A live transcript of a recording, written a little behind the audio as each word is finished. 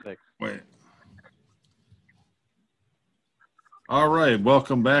All right,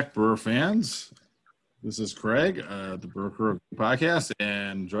 welcome back, Brewer fans. This is Craig, the Brewer podcast,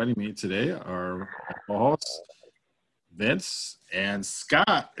 and joining me today are my co-hosts Vince and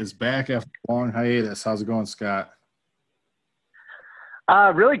Scott is back after a long hiatus. How's it going, Scott?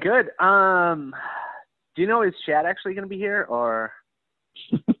 Really good. Do you know, is Chad actually going to be here, or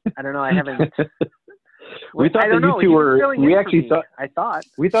I don't know. I haven't. We thought I that don't know. you two He was were. filling We in for actually me. thought. I thought.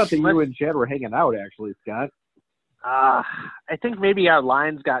 We thought that you and Chad were hanging out. Actually, Scott. I think maybe our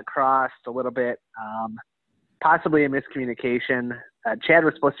lines got crossed a little bit. Possibly a miscommunication. Chad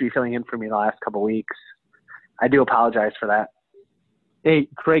was supposed to be filling in for me the last couple weeks. I do apologize for that. Hey,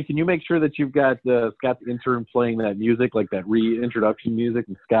 Craig, can you make sure that you've got Scott's intern playing that music, like that reintroduction music,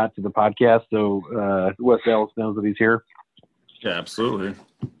 and Scott to the podcast, so West Dallas knows that he's here? Yeah, absolutely.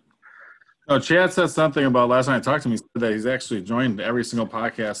 No, Chad said something about last time I talked to him. He said that he's actually joined every single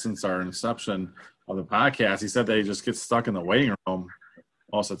podcast since our inception of the podcast. He said that he just gets stuck in the waiting room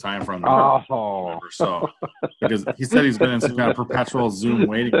most of the time from the Oh, so because he said he's been in some kind of perpetual Zoom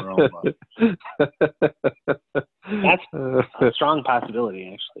waiting room. That's a strong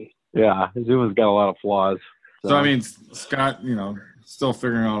possibility, actually. Yeah, Zoom has got a lot of flaws. So I mean, Scott, still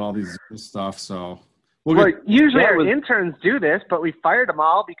figuring out all these Zoom stuff. So usually our interns do this, but we fired them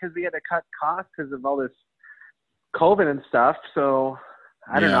all because we had to cut costs because of all this COVID and stuff. So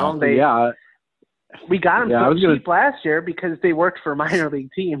I don't know. We got them cheap last year because they worked for minor league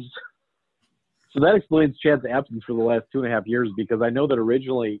teams. So that explains Chad's absence for the last 2.5 years, because I know that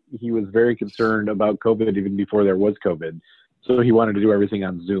originally he was very concerned about COVID even before there was COVID. So he wanted to do everything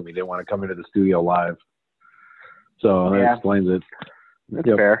on Zoom. He didn't want to come into the studio live. So that explains it. That's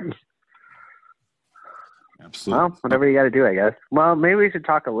fair. Absolutely. Well, whatever you got to do, I guess. Well, maybe we should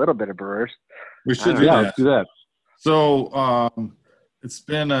talk a little bit of Brewers. We should do that. Let's do that. So it's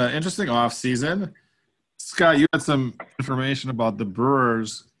been an interesting off season. Scott, you had some information about the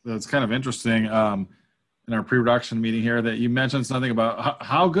Brewers that's kind of interesting in our pre-production meeting here, that you mentioned something about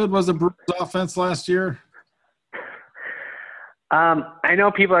how good was the Brewers offense last year? I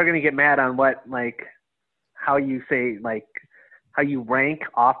know people are going to get mad on how you say, how you rank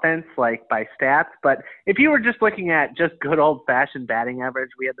offense, by stats. But if you were just looking at just good old-fashioned batting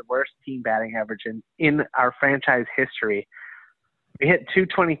average, we had the worst team batting average in our franchise history. We hit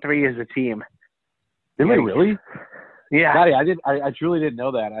 223 as a team. Did we really? Yeah. Scotty, I truly didn't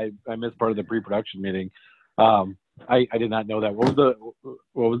know that. I missed part of the pre-production meeting. I did not know that. What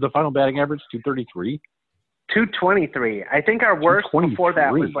was the final batting average? 233? 223. I think our worst before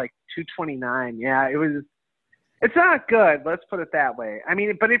that was 229. Yeah, it's not good. Let's put it that way. I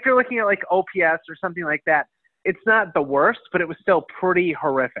mean, but if you're looking at OPS or something like that, it's not the worst, but it was still pretty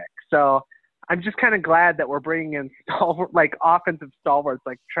horrific. So I'm just kind of glad that we're bringing in offensive stalwarts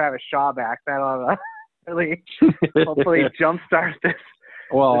like Travis Shaw back. That ought to really hopefully jumpstart this.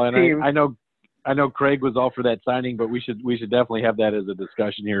 Well, this team. I know Craig was all for that signing, but we should definitely have that as a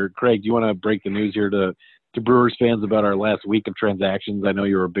discussion here. Craig, do you want to break the news here to Brewers fans about our last week of transactions? I know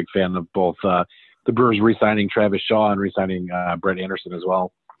you're a big fan of both the Brewers re-signing Travis Shaw and re-signing Brett Anderson as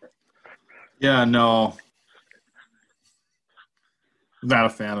well. Yeah, no. Not a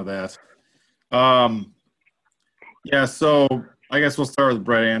fan of that. So I guess we'll start with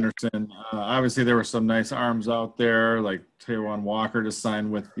Brett Anderson. Obviously, there were some nice arms out there, like Taijuan Walker just signed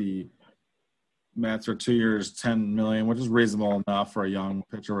with the Mets for 2 years, $10 million, which is reasonable enough for a young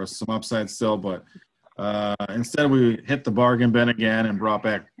pitcher with some upside still. But instead, we hit the bargain bin again and brought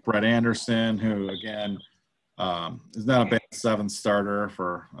back Brett Anderson, who again is not a bad seventh starter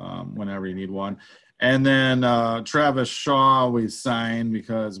for whenever you need one. And then Travis Shaw we signed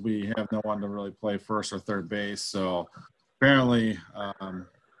because we have no one to really play first or third base. So apparently,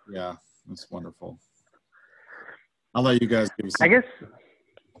 that's wonderful. I'll let you guys give some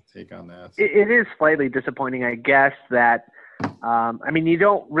take on that. It is slightly disappointing, I guess, that you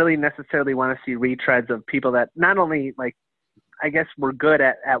don't really necessarily want to see retreads of people that not only were good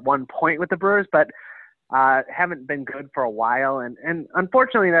at one point with the Brewers, but haven't been good for a while. And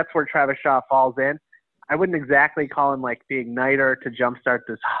unfortunately, that's where Travis Shaw falls in. I wouldn't exactly call him the igniter to jumpstart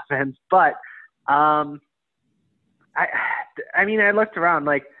this offense, but I looked around,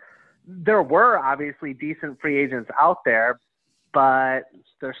 there were obviously decent free agents out there, but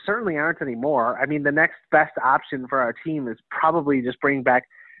there certainly aren't any more. I mean, the next best option for our team is probably just bringing back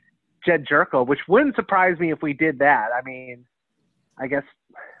Jed Jerko, which wouldn't surprise me if we did that. I mean, I guess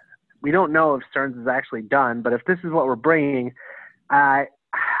we don't know if Stearns is actually done, but if this is what we're bringing, I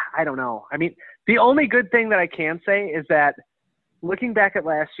don't know. I mean, the only good thing that I can say is that looking back at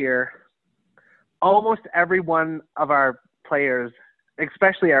last year, almost every one of our players,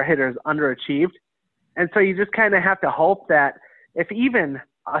 especially our hitters, underachieved. And so you just kind of have to hope that if even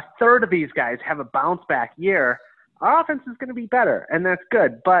a third of these guys have a bounce back year, our offense is going to be better, and that's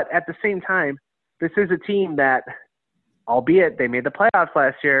good. But at the same time, this is a team that, albeit they made the playoffs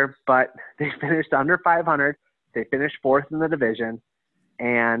last year, but they finished under 500. They finished fourth in the division,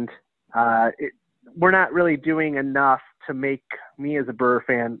 and we're not really doing enough to make me as a Brewer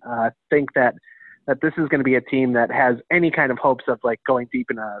fan think that this is going to be a team that has any kind of hopes of like going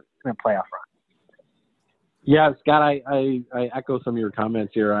deep in a playoff run. Yeah, Scott, I echo some of your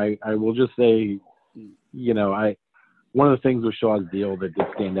comments here. I will just say, one of the things with Shaw's deal that did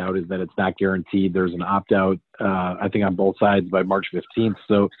stand out is that it's not guaranteed. There's an opt-out, I think, on both sides by March 15th.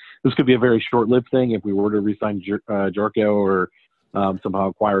 So this could be a very short-lived thing if we were to re-sign Jorko or somehow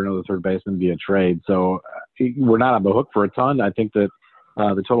acquire another third baseman via trade. So we're not on the hook for a ton. I think that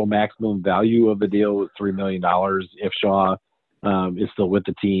the total maximum value of the deal was $3 million if Shaw is still with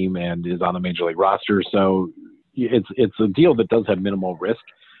the team and is on the major league roster. So it's a deal that does have minimal risk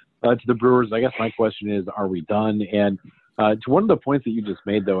to the Brewers. I guess my question is, are we done? And to one of the points that you just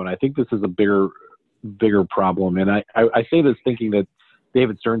made, though, and I think this is a bigger problem, and I say this thinking that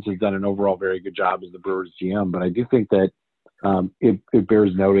David Stearns has done an overall very good job as the Brewers GM, but I do think that it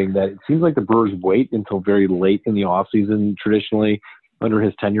bears noting that it seems like the Brewers wait until very late in the offseason traditionally under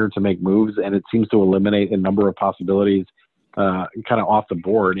his tenure to make moves, and it seems to eliminate a number of possibilities kind of off the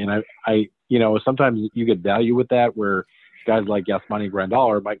board. And I sometimes you get value with that, where guys like Yasmani Grandal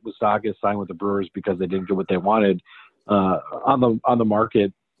or Mike Moustakas signed with the Brewers because they didn't get what they wanted on the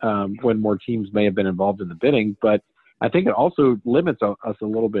market when more teams may have been involved in the bidding. But I think it also limits us a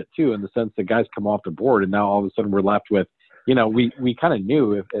little bit too, in the sense that guys come off the board and now all of a sudden we're left with, we kind of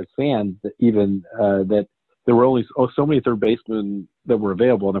knew as fans that even that there were only so many third basemen that were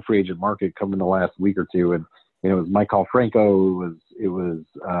available in the free agent market coming the last week or two. And it was Michael Franco, it was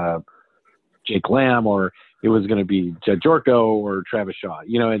Jake Lamb, or it was going to be Jed Jorko or Travis Shaw,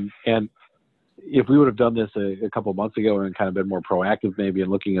 and if we would have done this a couple of months ago and kind of been more proactive maybe in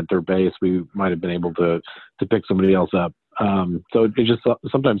looking at third base, we might have been able to pick somebody else up. So it just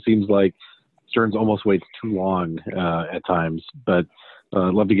sometimes seems like Stearns almost waits too long at times, but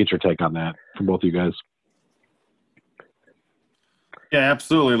I'd love to get your take on that from both of you guys. Yeah,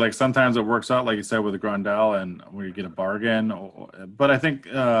 absolutely. Like sometimes it works out, like you said, with the Grandal and where you get a bargain. But I think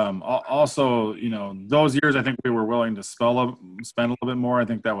also, those years I think we were willing to spend a little bit more. I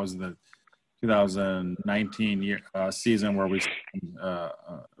think that was the 2019 season where we,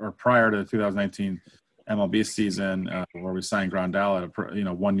 or prior to the 2019 MLB season, where we signed Grandal at a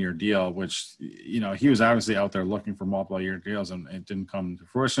 1-year deal, which he was obviously out there looking for multiple-year deals, and it didn't come to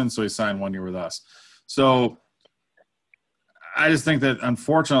fruition. So he signed 1 year with us. So I just think that,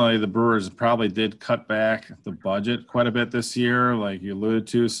 unfortunately, the Brewers probably did cut back the budget quite a bit this year, like you alluded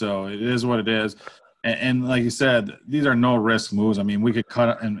to. So it is what it is. And like you said, these are no-risk moves. I mean, we could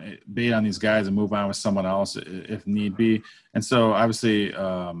cut and bait on these guys and move on with someone else if need be. And so, obviously,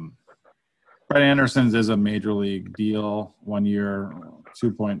 Brett Anderson's is a major league deal, 1 year,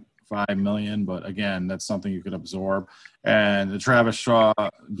 $2.5 million. But, again, that's something you could absorb. And the Travis Shaw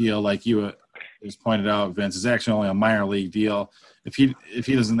deal, like you just pointed out, Vince, is actually only a minor league deal. If he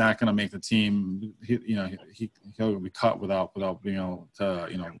is not going to make the team, he'll be cut without being able to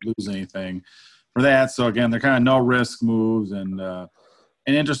lose anything for that. So again, they're kind of no risk moves, and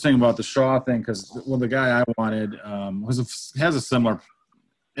interesting about the Shaw thing, because the guy I wanted has a similar,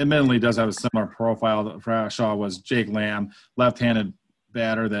 admittedly does have a similar profile for Shaw, was Jake Lamb, left-handed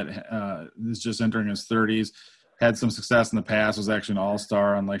batter that is just entering his 30s. Had some success in the past, was actually an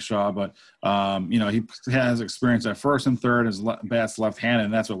all-star unlike Shaw, but he has experience at first and third, his bat's left-handed,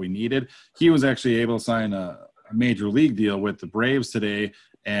 and that's what we needed. He was actually able to sign a major league deal with the Braves today,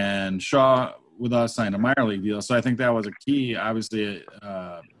 and Shaw with us signed a minor league deal. So I think that was a key. Obviously,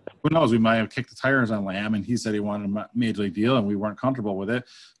 who knows, we might have kicked the tires on Lamb, and he said he wanted a major league deal, and we weren't comfortable with it.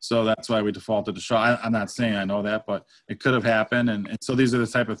 So that's why we defaulted to Shaw. I'm not saying I know that, but it could have happened. And so these are the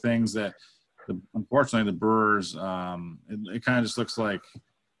type of things that, unfortunately, the Brewers, it kind of just looks like,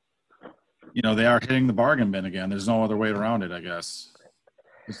 they are hitting the bargain bin again. There's no other way around it, I guess.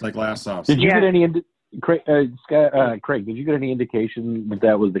 It's like last offseason. Did you get any Craig, did you get any indication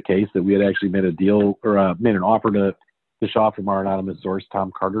that was the case, that we had actually made a deal or made an offer to Shaw from our anonymous source,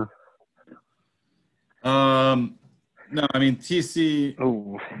 Tom Carter? No, I mean, TC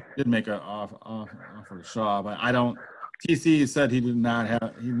did make an offer to Shaw, but I don't. TC said he did not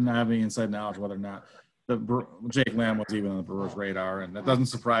have any inside knowledge whether or not Jake Lamb was even on the Brewers' radar, and that doesn't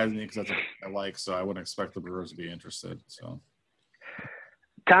surprise me because that's what I like. So I wouldn't expect the Brewers to be interested. So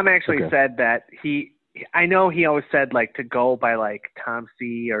Tom actually said that I know he always said like to go by like Tom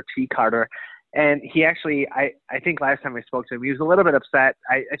C or T Carter. And he actually, I think last time I spoke to him, he was a little bit upset.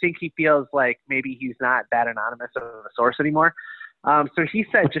 I think he feels like maybe he's not that anonymous of a source anymore. So he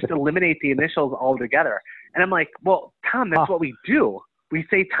said just eliminate the initials altogether. And I'm like, well, Tom, that's what we do. We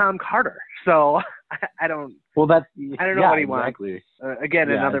say Tom Carter. So I don't know what he wants. Again,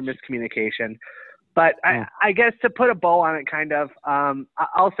 another miscommunication. But I guess to put a bow on it, kind of,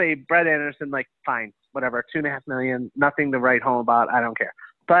 I'll say Brett Anderson, like, fine, whatever, $2.5 million, nothing to write home about. I don't care.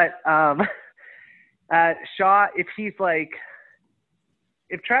 But Shaw, if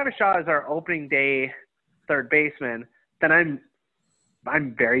Travis Shaw is our opening day third baseman, then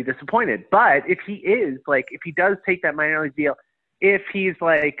I'm very disappointed. But if he is, like, if he does take that minor league deal, if he's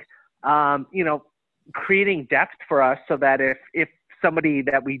like, creating depth for us so that if somebody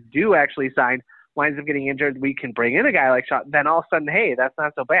that we do actually sign winds up getting injured, we can bring in a guy like Shaw, then all of a sudden, hey, that's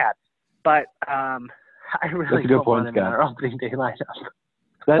not so bad. But I really don't want him in our opening day lineup.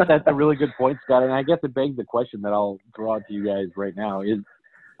 That's a really good point, Scott. And I guess it begs the question that I'll throw out to you guys right now is,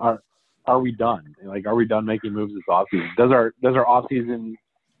 are we done? Like, are we done making moves this offseason? Does our offseason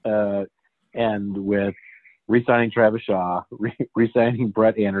end with re-signing Travis Shaw, re-signing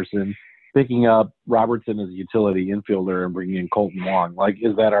Brett Anderson, picking up Robertson as a utility infielder, and bringing in Colton Wong? Like,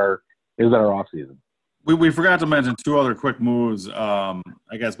 is that our offseason? We forgot to mention two other quick moves, I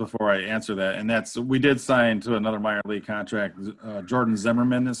guess, before I answer that. And that's, we did sign to another minor league contract, Jordan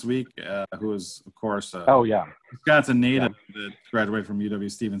Zimmerman this week, who is, of course, Wisconsin native that graduated from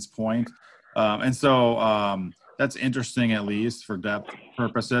UW-Stevens Point. And so that's interesting, at least for depth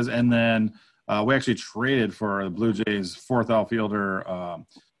purposes. And then we actually traded for the Blue Jays' fourth outfielder,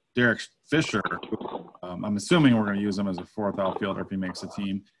 Derek Fisher. I'm assuming we're going to use him as a fourth outfielder if he makes the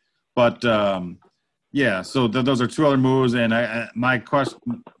team. But so those are two other moves, and my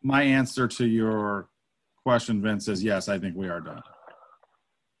answer to your question, Vince, is yes. I think we are done.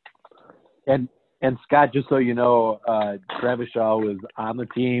 And Scott, just so you know, Travis Shaw was on the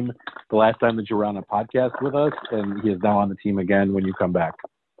team the last time that you were on a podcast with us, and he is now on the team again when you come back.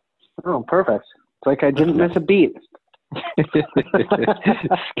 Oh, perfect! It's like I didn't miss a beat.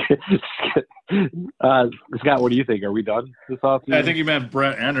 Scott, what do you think? Are we done this offseason? I think you meant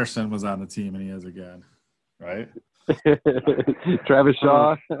Brett Anderson was on the team, and he is again, right? Travis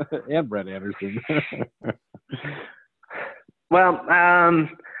Shaw and Brett Anderson. Well,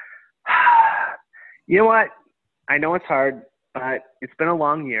 you know what? I know it's hard, but it's been a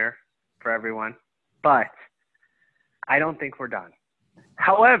long year for everyone. But I don't think we're done.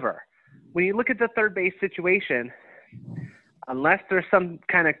 However, when you look at the third base situation, unless there's some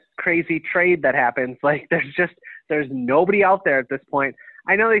kind of crazy trade that happens, like there's nobody out there at this point.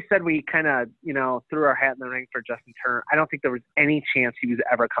 I know they said we kind of, threw our hat in the ring for Justin Turner. I don't think there was any chance he was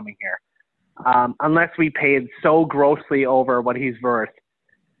ever coming here, unless we paid so grossly over what he's worth.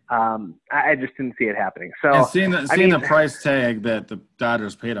 I just didn't see it happening. So, and seeing the price tag that the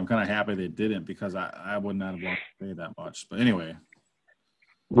Dodgers paid, I'm kind of happy they didn't, because I would not have wanted to pay that much. But anyway,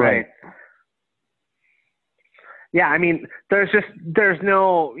 right. Yeah, I mean, there's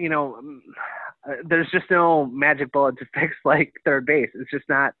no magic bullet to fix like third base. It's just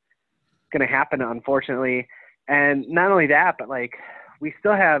not going to happen, unfortunately. And not only that, but like we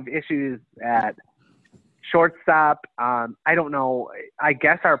still have issues at shortstop. I don't know. I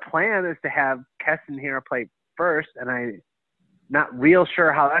guess our plan is to have Keston here play first, and I'm not real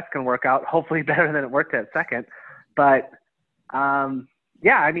sure how that's going to work out. Hopefully better than it worked at second. But I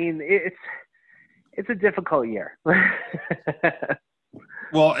mean, it's a difficult year.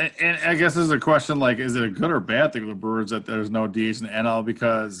 Well, and I guess this is a question, like, is it a good or bad thing for the Brewers that there's no DH in the NL,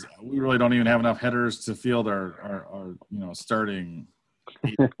 because we really don't even have enough hitters to field our starting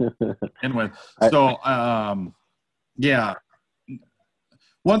in with. So,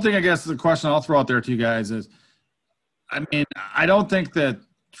 one thing, I guess, the question I'll throw out there to you guys is, I mean, I don't think that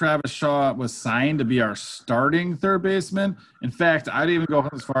Travis Shaw was signed to be our starting third baseman. In fact, I'd even go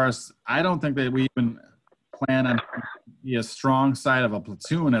as far as, I don't think that we even plan on be a strong side of a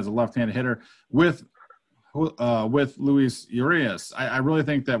platoon as a left-handed hitter with Luis Urias. I really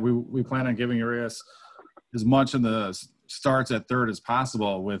think that we plan on giving Urias as much in the starts at third as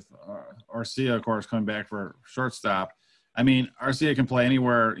possible, with Arcia, of course, coming back for shortstop. I mean, Arcia can play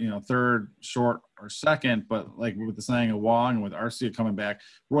anywhere, third, short, or second, but like with the signing of Wong and with Arcia coming back,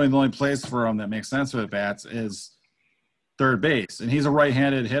 really the only place for him that makes sense for the bats is third base. And he's a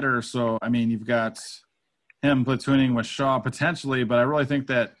right-handed hitter, so, I mean, you've got him platooning with Shaw potentially, but I really think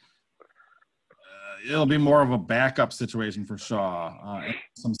that it'll be more of a backup situation for Shaw.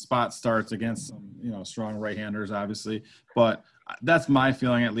 Some spot starts against some, strong right-handers, obviously. But that's my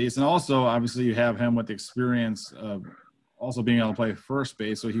feeling, at least. And also, obviously, you have him with the experience of also being able to play first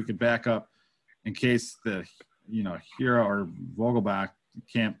base, so he could back up in case Hero or Vogelbach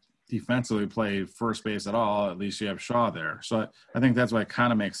can't defensively play first base at all, at least you have Shaw there. So I think that's why it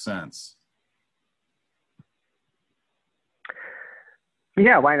kind of makes sense.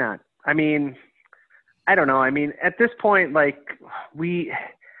 Yeah, why not? I mean, I don't know. I mean, at this point, like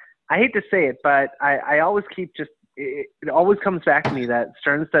I hate to say it, but I always keep it always comes back to me that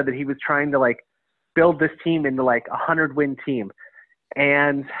Stern said that he was trying to like build this team into like a 100-win team.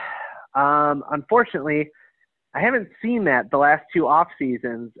 And unfortunately, I haven't seen that the last two off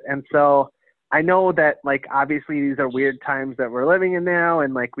seasons. And so I know that like, obviously these are weird times that we're living in now.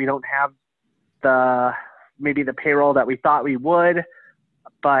 And like, we don't have maybe the payroll that we thought we would,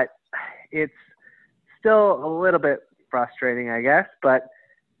 but it's still a little bit frustrating, I guess, but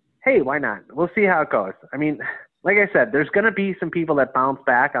hey, why not? We'll see how it goes. I mean, like I said, there's going to be some people that bounce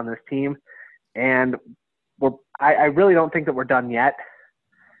back on this team, and I really don't think that we're done yet.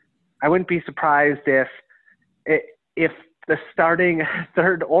 I wouldn't be surprised if the starting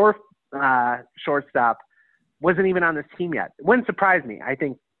third or shortstop wasn't even on this team yet. It wouldn't surprise me. I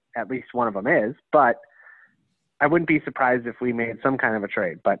think at least one of them is, but I wouldn't be surprised if we made some kind of a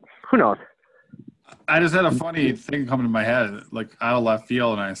trade, but who knows? I just had a funny thing come to my head, like out of left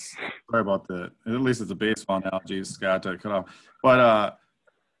field, and sorry about at least it's a baseball analogy, Scott, to cut off. But,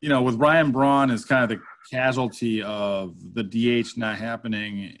 with Ryan Braun is kind of the casualty of the DH not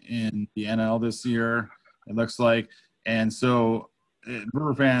happening in the NL this year, it looks like. And so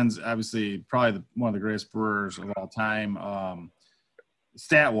Brewer fans, obviously, probably one of the greatest Brewers of all time,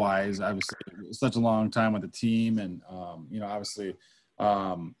 stat-wise, obviously, such a long time with the team. And, obviously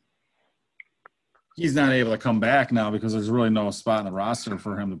he's not able to come back now because there's really no spot in the roster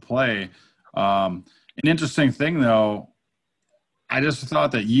for him to play. An interesting thing, though, I just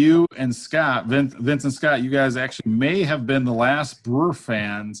thought that you and Scott, Vince and Scott, you guys actually may have been the last Brewer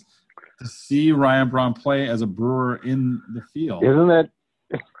fans to see Ryan Braun play as a Brewer in the field.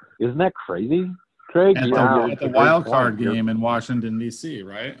 Isn't that crazy, Craig? At the wild card game in Washington, D.C.,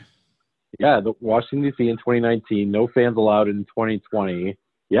 right? Yeah, the Washington, D.C. in 2019, no fans allowed in 2020.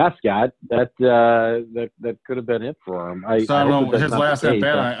 Yeah, Scott, that could have been it for him. I don't know. His last at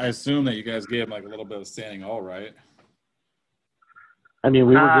bat, I I assume that you guys gave him like a little bit of standing O, right? I mean,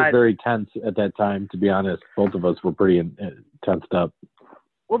 we were just very tense at that time, to be honest. Both of us were pretty tensed up.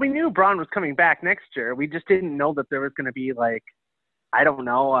 Well, we knew Braun was coming back next year. We just didn't know that there was going to be like, I don't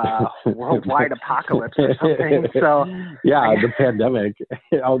know, a worldwide apocalypse or something. So yeah, the pandemic.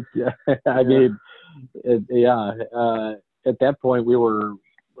 I mean, at that point we were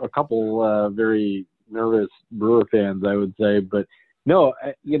a couple very nervous Brewer fans, I would say. But no,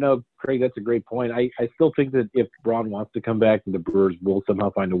 Craig, that's a great point. I still think that if Braun wants to come back, the Brewers will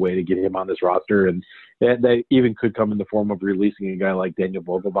somehow find a way to get him on this roster, and that even could come in the form of releasing a guy like Daniel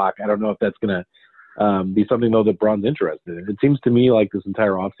Vogelbach. I don't know if that's going to be something, though, that Braun's interested in. It seems to me like this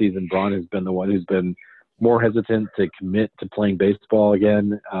entire offseason, Braun has been the one who's been more hesitant to commit to playing baseball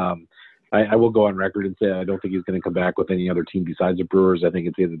again. I will go on record and say I don't think he's going to come back with any other team besides the Brewers. I think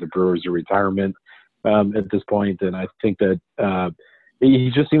it's either the Brewers or retirement at this point, and I think that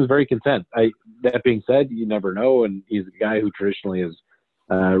he just seems very content. That being said, you never know, and he's a guy who traditionally has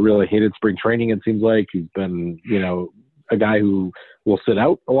really hated spring training, it seems like. He's been, a guy who will sit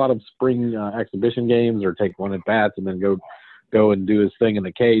out a lot of spring exhibition games or take one at bats and then go and do his thing in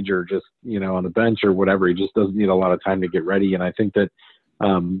the cage or just, on the bench or whatever. He just doesn't need a lot of time to get ready, and I think that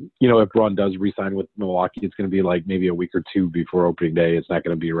if Braun does re-sign with Milwaukee, it's going to be like maybe a week or two before opening day. It's not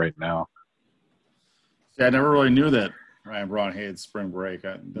going to be right now. Yeah, I never really knew that Ryan Braun hated spring break.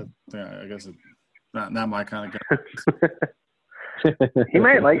 I guess it's not my kind of guy. He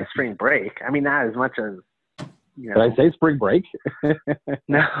might like spring break. I mean, not as much as, Did I say spring break?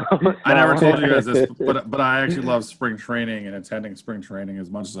 No. I never told you guys this, but I actually love spring training and attending spring training as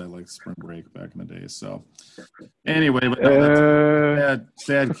much as I liked spring break back in the day. So anyway, but no, that's a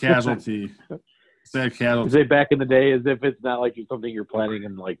sad casualty. Sad casualty. Say back in the day as if it's not like something you're planning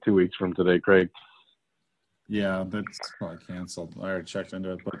in like 2 weeks from today, Craig. Yeah, that's probably canceled. I already checked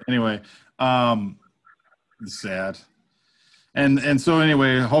into it. But anyway, sad. And so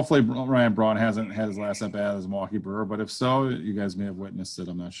anyway, hopefully Ryan Braun hasn't had his last at bat as a Milwaukee Brewer, but if so, you guys may have witnessed it.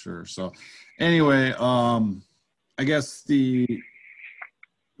 I'm not sure. So anyway, I guess the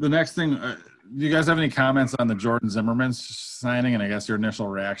next thing, do you guys have any comments on the Jordan Zimmerman signing, and I guess your initial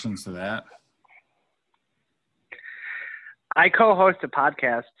reactions to that? I co-host a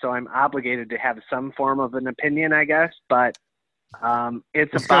podcast, so I'm obligated to have some form of an opinion, I guess. But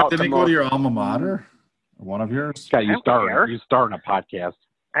it's Scott, about. Did he go to your alma mater? One of yours? Scott, you star in a podcast.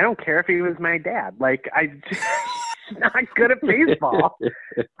 I don't care if he was my dad. Like not good at baseball.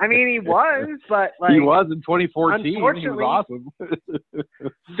 I mean, he was, but like he was in 2014. He unfortunately, was awesome.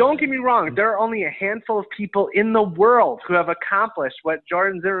 Don't get me wrong. There are only a handful of people in the world who have accomplished what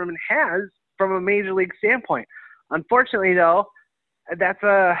Jordan Zimmerman has from a major league standpoint. Unfortunately, though, that's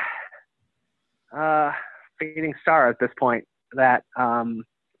a fading star at this point. That I'm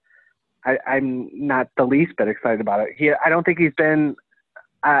not the least bit excited about it. I don't think he's been.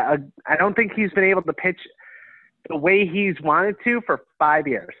 I don't think he's been able to pitch the way he's wanted to for 5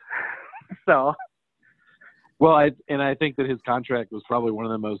 years. So. Well, I think that his contract was probably one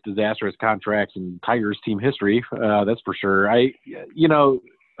of the most disastrous contracts in Tigers team history. That's for sure.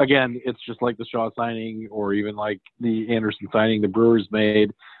 Again, it's just like the Shaw signing or even like the Anderson signing. The Brewers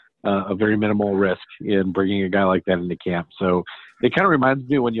made a very minimal risk in bringing a guy like that into camp. So it kind of reminds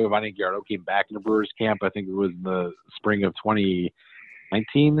me when Giovanni Gallardo came back into Brewers camp. I think it was in the spring of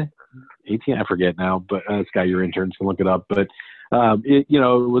 2019, 18. I forget now, but Scott, your interns can look it up. But it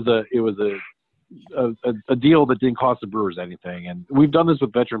was a deal that didn't cost the Brewers anything. And we've done this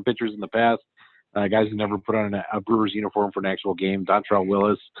with veteran pitchers in the past, guys who never put on a Brewers uniform for an actual game. Dontrell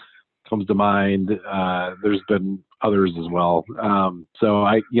Willis comes to mind. There's been others as well. So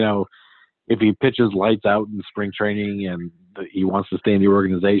if he pitches lights out in spring training and he wants to stay in the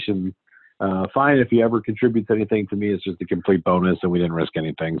organization, fine. If he ever contributes anything to me, it's just a complete bonus and we didn't risk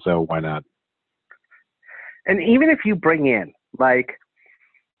anything. So why not? And even if you bring in, like,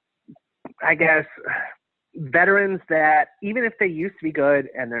 I guess, veterans that even if they used to be good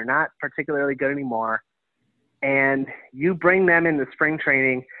and they're not particularly good anymore, and you bring them into spring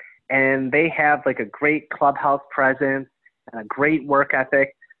training and they have like a great clubhouse presence and a great work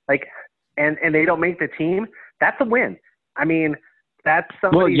ethic, like, and they don't make the team, that's a win. I mean, that's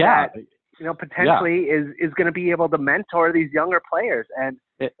somebody that, potentially is going to be able to mentor these younger players. And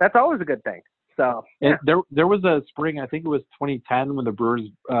that's always a good thing. So yeah. There was a spring, I think it was 2010, when the Brewers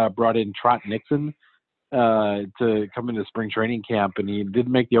brought in Trot Nixon to come into spring training camp, and he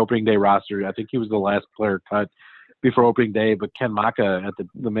didn't make the opening day roster. I think he was the last player cut before opening day, but Ken Maka,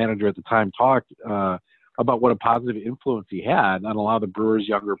 the manager at the time, talked about what a positive influence he had on a lot of the Brewers'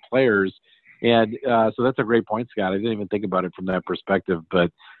 younger players. And so that's a great point, Scott. I didn't even think about it from that perspective.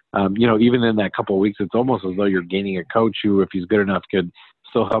 But, even in that couple of weeks, it's almost as though you're gaining a coach who, if he's good enough, could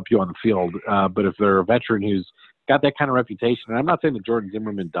still help you on the field. But if they're a veteran who's got that kind of reputation, and I'm not saying that Jordan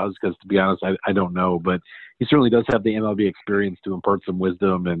Zimmerman does, because to be honest, I don't know, but he certainly does have the MLB experience to impart some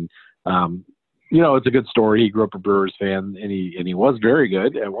wisdom. And, it's a good story. He grew up a Brewers fan, and he was very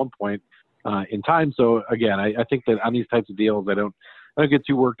good at one point in time. So again, I think that on these types of deals, I don't get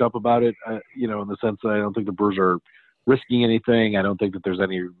too worked up about it, in the sense that I don't think the Brewers are risking anything. I don't think that there's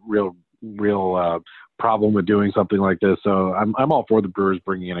any real problem with doing something like this. So I'm all for the Brewers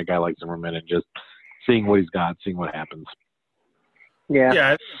bringing in a guy like Zimmerman and just seeing what he's got, seeing what happens. Yeah, I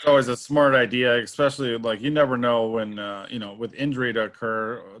think it's always a smart idea, especially like you never know when with injury to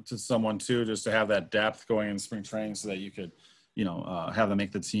occur to someone too, just to have that depth going in spring training so that you could have them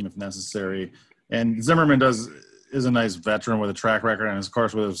make the team if necessary. And Zimmerman is a nice veteran with a track record, and of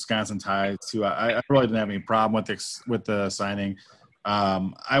course with Wisconsin ties too. I really didn't have any problem with the signing.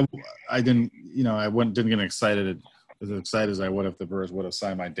 I didn't get excited as excited as I would if the Brewers would have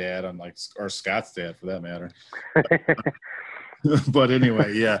signed my dad or Scott's dad for that matter. But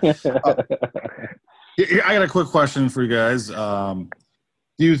anyway, yeah. I got a quick question for you guys. Do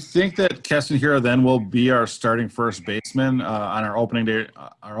you think that Keston Hiura then will be our starting first baseman on our opening day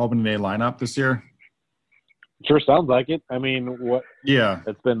lineup this year? Sure sounds like it. I mean, what? Yeah,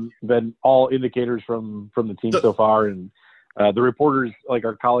 it's been all indicators from the team so far, and the reporters like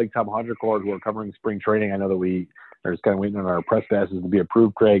our colleague Tom Hodgecourt, who are covering spring training. I know that we are just kind of waiting on our press passes to be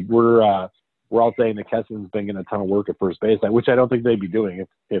approved. Craig, we're all saying that Keston's been getting a ton of work at first base, which I don't think they'd be doing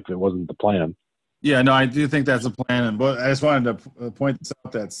if it wasn't the plan. Yeah, no, I do think that's a plan, but I just wanted to point this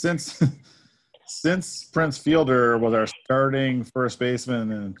out that since Prince Fielder was our starting first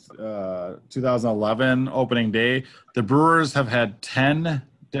baseman in 2011 opening day, the Brewers have had 10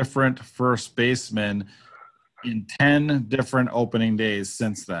 different first basemen in 10 different opening days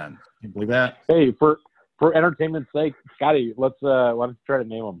since then. Can you believe that? Hey, for entertainment's sake, Scotty, why don't you try to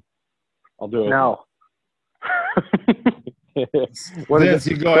name them? I'll do it. No. Vince,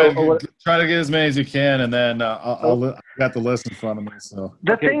 you go ahead. Try to get as many as you can, and then I'll got the list in front of me. So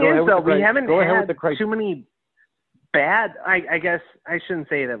the thing is, though, we haven't had too many bad. I guess I shouldn't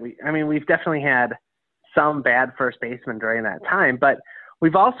say that we've definitely had some bad first basemen during that time, but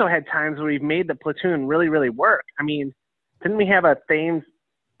we've also had times where we've made the platoon really, really work. I mean, didn't we have a Thames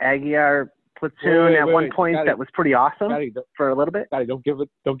Aguiar platoon at one point that was pretty awesome for a little bit? Scotty, don't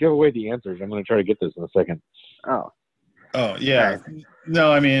give away the answers. I'm going to try to get this in a second. Oh, Oh yeah. Right.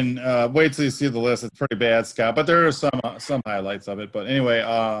 No, I mean, wait till you see the list. It's pretty bad, Scott. But there are some highlights of it. But anyway,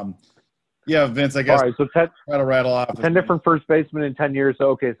 yeah, Vince. I All guess right, so 10, try to rattle off as 10 many. different first basemen in 10 years. So,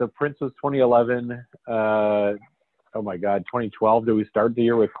 okay, so Prince was 2011. Oh my God, 2012. Did we start the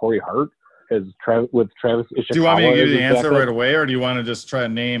year with Corey Hart with Travis Do you want me to Ishikawa give as you the his answer right backup? away, or do you want to just try to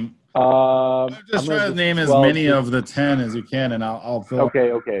name? I'm Just try gonna to just name as well, many just of the 10 as you can, and I'll fill.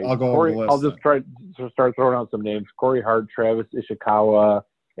 okay. I'll go over the Corey, I'll list. just try to start throwing out some names. Corey Hart, Travis Ishikawa,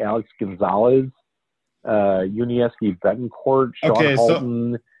 Alex Gonzalez, Unieski Betancourt, Sean Okay,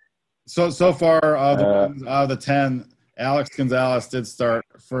 Halton. so far Uh, out of the 10, Alex Gonzalez did start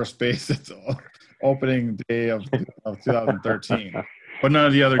first base at the opening day of 2013, but none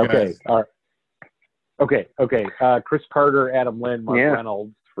of the other okay, guys. all right. Okay. Chris Carter, Adam Lynn, Mark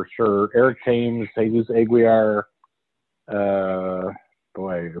Reynolds for sure. Eric Thames, Jesus Aguiar.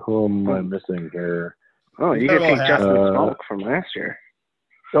 Boy, who am I missing here? Oh, you could take Justin Smoke from last year.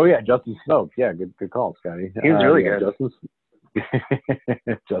 Oh yeah, Justin Smoke. Yeah, good call, Scotty. He was really good.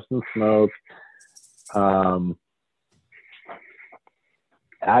 Justin Smoke.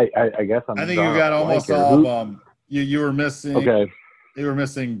 I guess I think you got almost all of them. You were missing. Okay. You were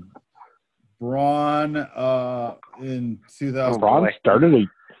missing Braun in 2000. Braun started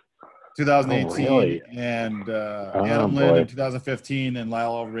 2018, really? and Adam Lynn in 2015, and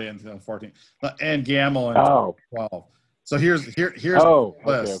Lyle Overy in 2014, and Gamble in 2012. So here's the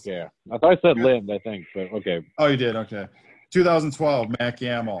list. Okay. I thought I said Lynn, I think, but okay. Oh, you did? Okay. 2012, Matt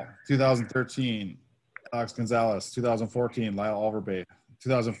Gamble. 2013, Alex Gonzalez. 2014, Lyle Overby.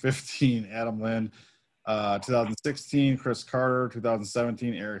 2015, Adam Lynn. 2016, Chris Carter.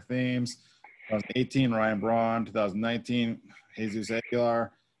 2017, Eric Thames. 2018, Ryan Braun. 2019, Jesus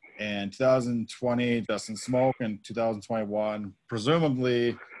Aguilar. And 2020, Justin Smoke. And 2021,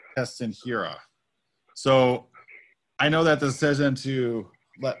 presumably, Keston Hira. So I know that the decision to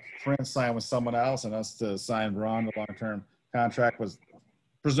let Prince sign with someone else and us to sign Braun the long-term contract was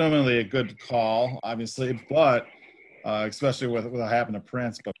presumably a good call, obviously, but especially with what happened to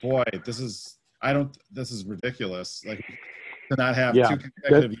Prince. But boy, this is ridiculous. Like to not have two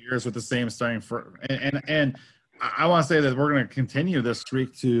consecutive years with the same starting for and I want to say that we're going to continue this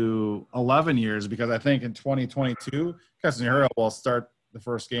streak to 11 years because I think in 2022, Keston Hira will start the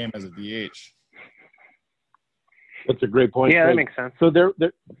first game as a DH. That's a great point. Yeah, that makes sense. So there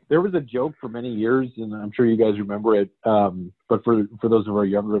was a joke for many years, and I'm sure you guys remember it. But for those of our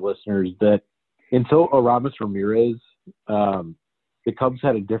younger listeners, that until Aramis Ramirez, the Cubs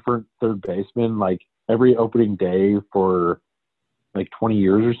had a different third baseman like every opening day for like 20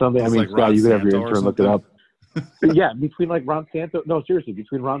 years or something. I mean, like Scott, you could have your intern look it up. Yeah, between like Ron Santo. No, seriously,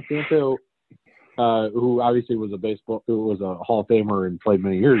 between Ron Santo, who obviously was a Hall of Famer and played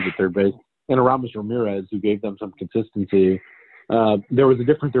many years at third base, and Aramis Ramirez, who gave them some consistency. There was a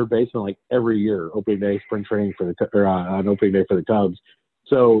different third baseman like every year, opening day, spring training on opening day for the Cubs.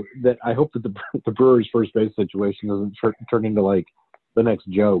 So that I hope that the Brewers' first base situation doesn't turn into like the next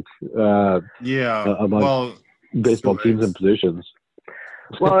joke. Among baseball teams and positions.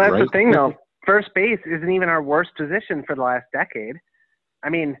 Well, that's right? The thing, though. First base isn't even our worst position for the last decade. I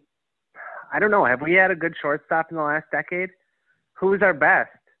mean, I don't know. Have we had a good shortstop in the last decade? Who is our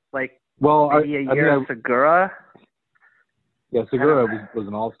best? Like, maybe a year of Segura? Yeah, Segura was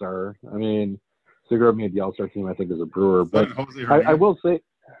an all-star. I mean, Segura made the all-star team, I think, as a Brewer. But I will say,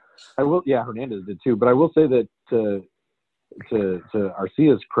 Hernandez did too. But I will say that to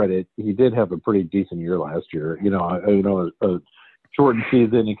Arcia's credit, he did have a pretty decent year last year. A shortened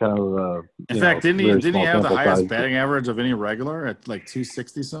season. He kind of. In fact, didn't he have the highest batting average of any regular at like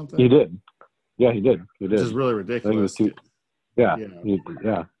 260 something? He did. Yeah, he did. Which is really ridiculous. Yeah.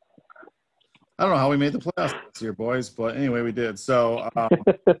 I don't know how we made the playoffs this year, boys, but anyway, we did. So,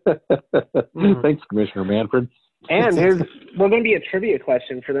 thanks, Commissioner Manfred. And we're going to be a trivia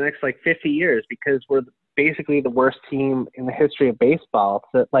question for the next 50 years because we're basically the worst team in the history of baseball,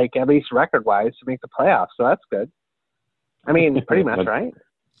 to, at least record-wise, to make the playoffs. So that's good. I mean, pretty much, right?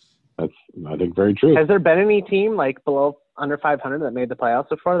 That's, I think, very true. Has there been any team under 500 that made the playoffs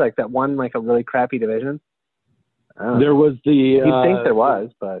before, that won a really crappy division? There was you'd think there was,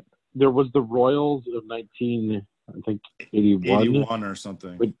 but there was the Royals of 81 or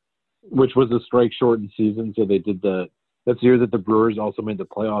something, which was a strike-shortened season. So they did that's the year that the Brewers also made the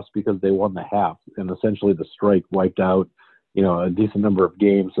playoffs because they won the half, and essentially the strike wiped out, a decent number of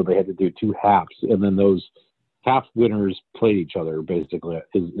games. So they had to do two halves, and then those half winners played each other. Basically,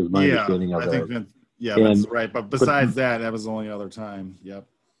 is my understanding of it. That's right. But besides that was the only other time. Yep.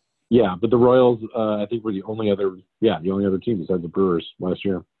 Yeah, but the Royals, I think, were the only other team besides the Brewers last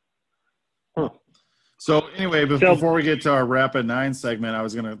year. Huh. So anyway, before we get to our Rapid 9 segment, I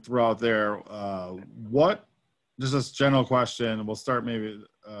was going to throw out there just this general question. We'll start maybe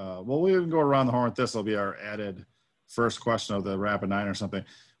we can go around the horn with this. Will be our added first question of the Rapid 9 or something.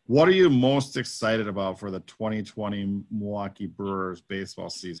 What are you most excited about for the 2020 Milwaukee Brewers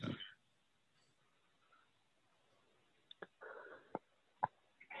baseball season?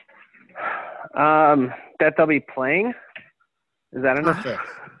 That they'll be playing. Is that enough? Perfect.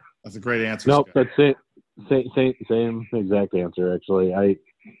 That's a great answer. Nope, Scott. that's it. Same exact answer, actually. I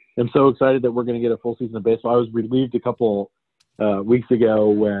am so excited that we're going to get a full season of baseball. I was relieved a couple weeks ago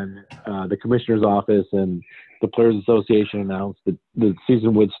when the commissioner's office and the Players Association announced that the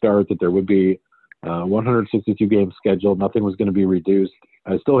season would start, that there would be 162 games scheduled. Nothing was going to be reduced.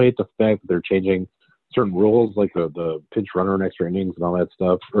 I still hate the fact that they're changing certain rules, like the pinch runner in extra innings and all that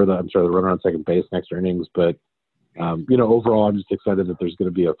stuff, or the runner on second base in extra innings. But overall, I'm just excited that there's going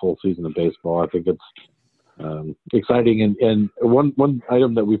to be a full season of baseball. I think it's exciting. And one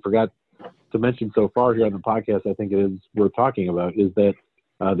item that we forgot to mention so far here on the podcast, I think it is worth talking about, is that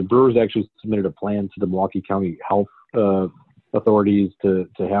the Brewers actually submitted a plan to the Milwaukee County Health authorities to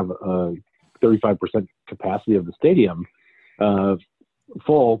have a 35% capacity of the stadium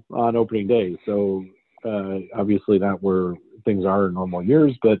full on opening day. So obviously not where things are in normal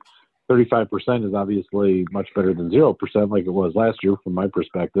years, but 35% is obviously much better than 0% like it was last year from my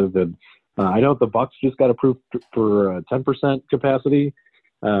perspective. And I know the Bucks just got approved for 10% capacity.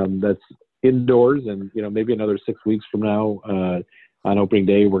 That's indoors, and maybe another 6 weeks from now on opening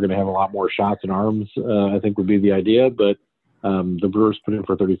day, we're going to have a lot more shots and arms, I think would be the idea. But the Brewers put in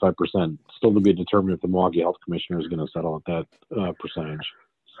for 35%. Still to be determined if the Milwaukee Health Commissioner is going to settle at that percentage.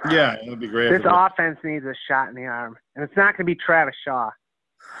 Yeah, it would be great. This offense needs a shot in the arm, and it's not going to be Travis Shaw.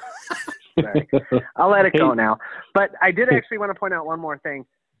 Sorry. I'll let it go now. But I did actually want to point out one more thing.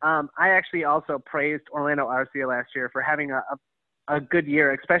 I actually also praised Orlando Arcia last year for having a good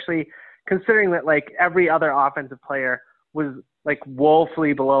year, especially considering that like every other offensive player was like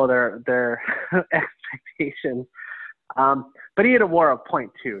woefully below their expectations. But he had a WAR of .2,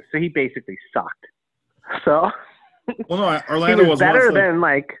 so he basically sucked. So well, no, Orlando he was better than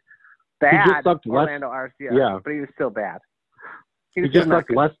like bad Orlando Arcia. Yeah, but he was still bad. He just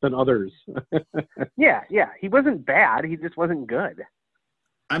sucked less than others. Yeah. He wasn't bad. He just wasn't good.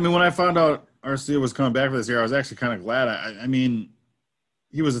 I mean, when I found out Arcia was coming back for this year, I was actually kind of glad. I mean,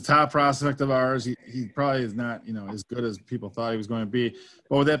 he was a top prospect of ours. He probably is not, as good as people thought he was going to be.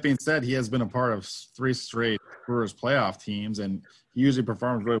 But with that being said, he has been a part of 3 straight Brewers playoff teams, and he usually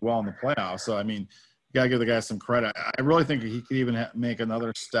performs really well in the playoffs. So, I mean, you got to give the guy some credit. I really think he could even make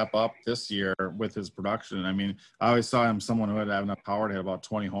another step up this year with his production. I mean, I always saw him someone who had enough power to hit about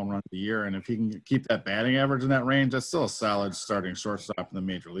 20 home runs a year. And if he can keep that batting average in that range, that's still a solid starting shortstop in the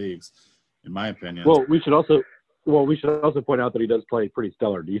major leagues, in my opinion. Well, we should also point out that he does play pretty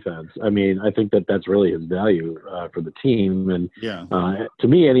stellar defense. I mean, I think that that's really his value for the team. And to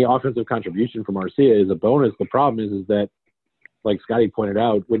me, any offensive contribution from Arcia is a bonus. The problem is that, like Scotty pointed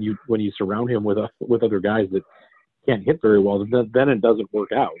out, when you surround him with other guys that can't hit very well, then it doesn't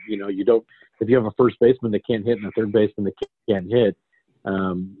work out. You don't. If you have a first baseman that can't hit and a third baseman that can't hit,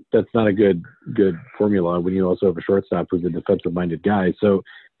 that's not a good formula. When you also have a shortstop who's a defensive-minded guy. So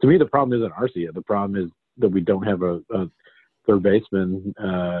to me, the problem isn't Arcia. The problem is that we don't have a third baseman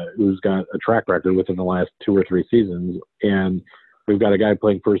who's got a track record within the last 2 or 3 seasons, and we've got a guy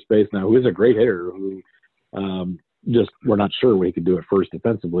playing first base now who is a great hitter who. Just we're not sure what he could do at first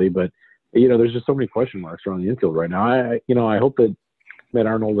defensively, but there's just so many question marks around the infield right now. I hope that Matt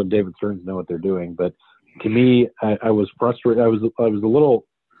Arnold and David Stearns know what they're doing, but to me, I was frustrated. I was a little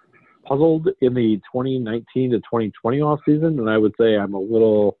puzzled in the 2019 to 2020 offseason, and I would say I'm a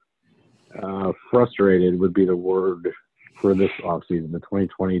little frustrated would be the word for this offseason, the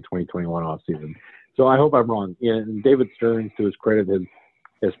 2020-2021 offseason. So I hope I'm wrong. And David Stearns, to his credit,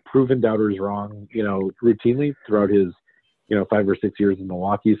 has proven doubters wrong, routinely throughout his, 5 or 6 years in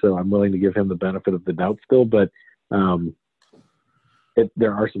Milwaukee. So I'm willing to give him the benefit of the doubt still, but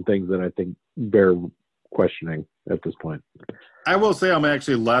there are some things that I think bear questioning at this point. I will say I'm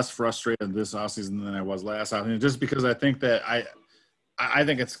actually less frustrated this offseason than I was last offseason, just because I think that I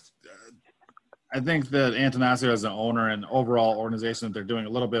think that Antanasio as an owner and overall organization, they're doing a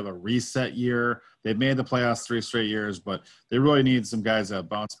little bit of a reset year. They've made the playoffs 3 straight years, but they really need some guys that have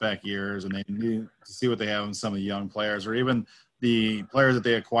bounce back years, and they need to see what they have in some of the young players, or even the players that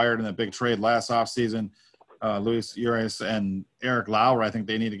they acquired in the big trade last offseason, Luis Urias and Eric Lauer. I think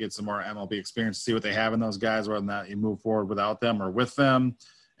they need to get some more MLB experience to see what they have in those guys, whether or not you move forward without them or with them.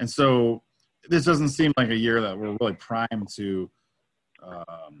 And so this doesn't seem like a year that we're really primed to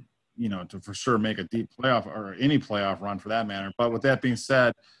to for sure make a deep playoff or any playoff run for that matter. But with that being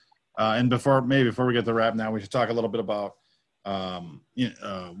said, and before we get to wrap now, we should talk a little bit about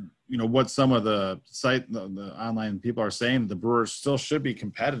what some of the online people are saying. The Brewers still should be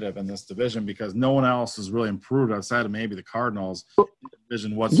competitive in this division because no one else has really improved outside of maybe the Cardinals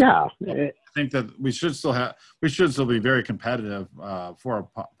division. Yeah, I think that we should still be very competitive for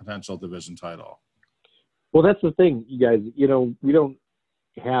a potential division title. Well, that's the thing, you guys. We don't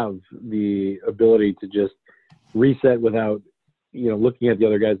have the ability to just reset without looking at the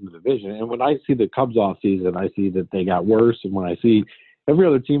other guys in the division. And when I see the Cubs off season, I see that they got worse. And when I see every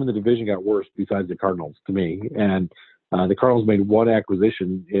other team in the division got worse besides the Cardinals to me. And the Cardinals made one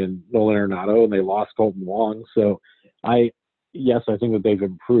acquisition in Nolan Arenado and they lost Colton Wong. So I think that they've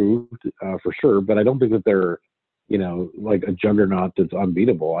improved for sure, but I don't think that they're, like a juggernaut that's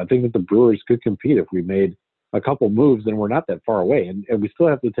unbeatable. I think that the Brewers could compete if we made a couple moves and we're not that far away. And we still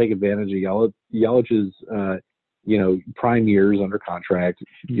have to take advantage of Yelich's, prime years under contract.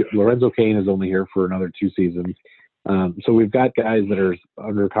 Lorenzo Cain is only here for another 2 seasons. So we've got guys that are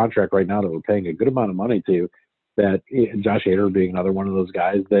under contract right now that we're paying a good amount of money to, that Josh Hader being another one of those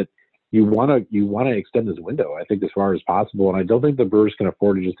guys that you want to extend this window, I think, as far as possible. And I don't think the Brewers can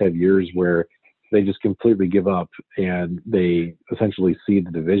afford to just have years where they just completely give up and they essentially cede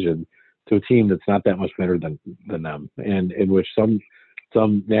the division to a team that's not that much better than them. And in which some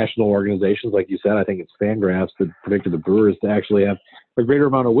national organizations, like you said, I think it's Fangraphs that predicted the Brewers to actually have a greater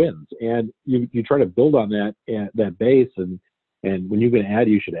amount of wins. And you try to build on that base, and when you can add,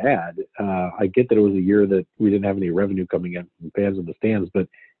 you should add. I get that it was a year that we didn't have any revenue coming in from fans in the stands, but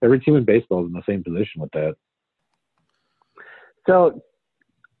every team in baseball is in the same position with that. So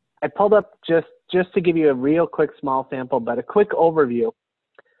I pulled up just to give you a real quick small sample, but a quick overview.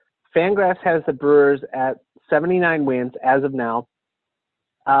 Fangraphs has the Brewers at 79 wins as of now,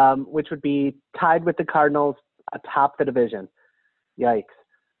 which would be tied with the Cardinals atop the division. Yikes.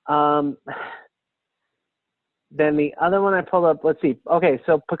 Then the other one I pulled up, let's see. Okay,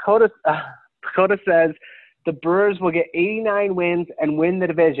 so Pacoda says the Brewers will get 89 wins and win the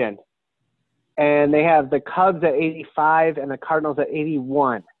division. And they have the Cubs at 85 and the Cardinals at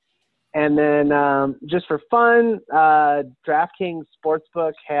 81. And then just for fun, DraftKings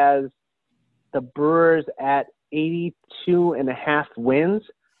Sportsbook has the Brewers at 82.5 wins.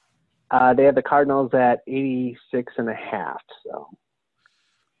 They have the Cardinals at 86.5. So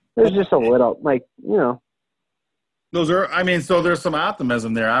there's just a little, Those are, so there's some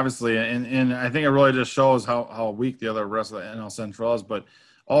optimism there, obviously, and I think it really just shows how weak the rest of the NL Central is, but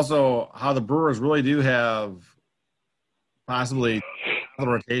also how the Brewers really do have possibly the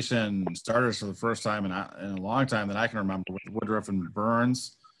rotation starters for the first time in a long time that I can remember, with Woodruff and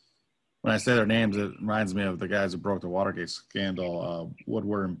Burns. When I say their names, it reminds me of the guys that broke the Watergate scandal,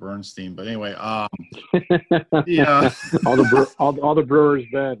 Woodward and Bernstein. But anyway, yeah, all the Brewers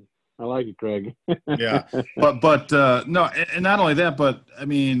bed. I like it, Craig. Yeah, but no, and not only that, but I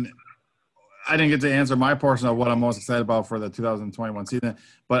didn't get to answer my portion of what I'm most excited about for the 2021 season.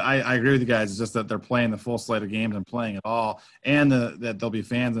 But I agree with you guys. It's just that they're playing the full slate of games and playing it all, and that there'll be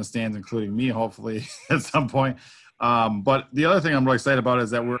fans in the stands, including me, hopefully at some point. But the other thing I'm really excited about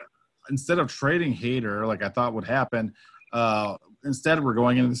is that instead of trading Hader like I thought would happen, instead we're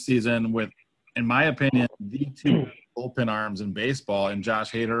going into the season with, in my opinion, the 2 bullpen arms in baseball, and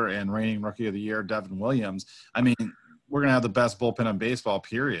Josh Hader and reigning Rookie of the Year Devin Williams. We're going to have the best bullpen in baseball,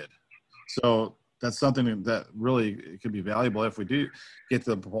 period. So that's something that really could be valuable if we do get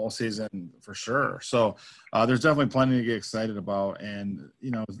to the postseason for sure. So there's definitely plenty to get excited about. And,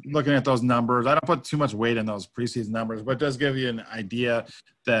 looking at those numbers, I don't put too much weight in those preseason numbers, but it does give you an idea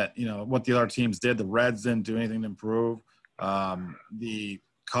that, what the other teams did. The Reds didn't do anything to improve. The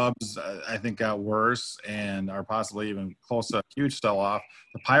Cubs, I think, got worse and are possibly even close to a huge sell-off.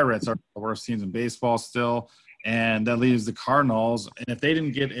 The Pirates are the worst teams in baseball still. And that leaves the Cardinals. And if they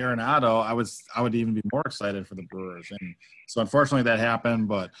didn't get Arenado, I would even be more excited for the Brewers. And so unfortunately that happened,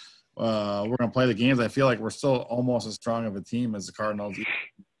 but we're going to play the games. I feel like we're still almost as strong of a team as the Cardinals,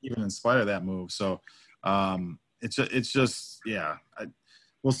 even in spite of that move. So it's just, yeah,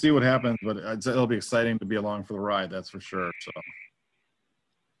 we'll see what happens, but it'll be exciting to be along for the ride. That's for sure. So.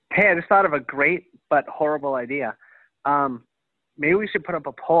 Hey, I just thought of a great but horrible idea. Maybe we should put up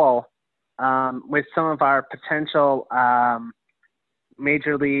a poll with some of our potential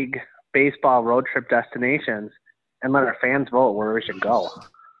Major League Baseball road trip destinations and let our fans vote where we should go.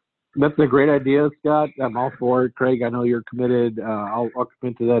 That's a great idea, Scott. I'm all for it. Craig, I know you're committed. I'll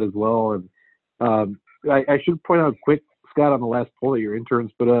commit to that as well. And I should point out quick, Scott, on the last poll that your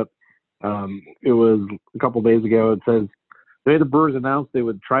interns put up, it was a couple days ago. It says Today, the Brewers announced they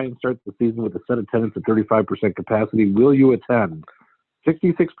would try and start the season with a set attendance at 35% capacity. Will you attend?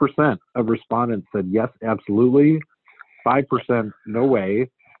 66% of respondents said yes, absolutely. 5% no way.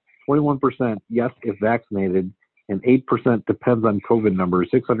 21% yes if vaccinated. And 8% depends on COVID numbers.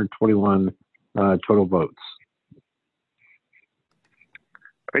 621 total votes.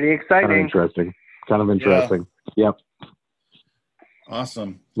 Pretty exciting. Kind of interesting. Yeah. Yep.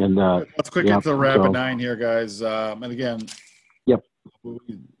 Awesome. And let's quick get to the rapid nine here, guys. And again, yep.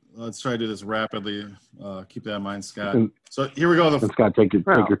 Let's try to do this rapidly. Keep that in mind, Scott. So here we go. Scott, take your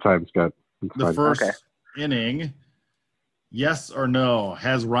time, Scott. The first inning. Yes or no?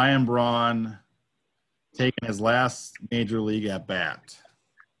 Has Ryan Braun taken his last major league at bat?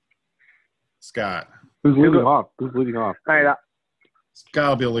 Scott. Who's leading off? All right. Scott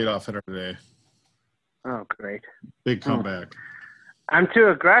will be a leadoff hitter today. Oh, great. Big comeback. I'm too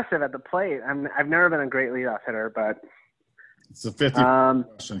aggressive at the plate. I've never been a great leadoff hitter, but it's a 50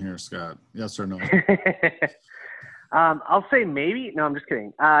 question here, Scott. Yes or no? I'll say maybe. No, I'm just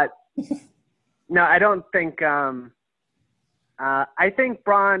kidding. No, I don't think. I think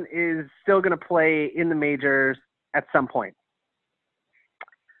Braun is still going to play in the majors at some point.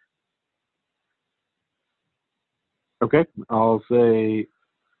 Okay, I'll say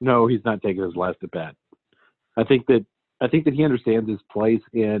no. He's not taking his last at bat. I think that he understands his place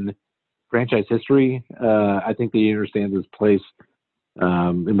in franchise history. I think that he understands his place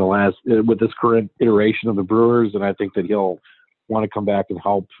in the last with this current iteration of the Brewers, and I think that he'll want to come back and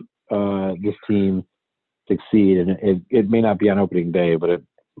help this team succeed. And it may not be on opening day, but at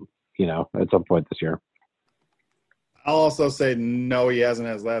some point this year. I'll also say no, he hasn't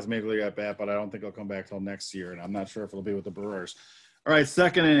had his last major league at bat, but I don't think he'll come back till next year, and I'm not sure if it'll be with the Brewers. All right,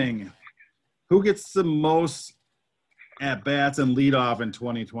 second inning. Who gets the most at bats and leadoff in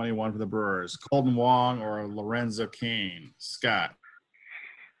 2021 for the Brewers? Colton Wong or Lorenzo Cain? Scott.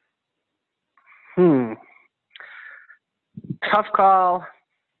 Tough call.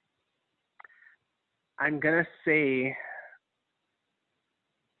 I'm gonna say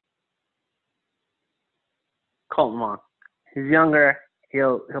Colton Wong. He's younger.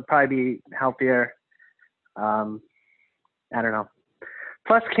 He'll probably be healthier. I don't know.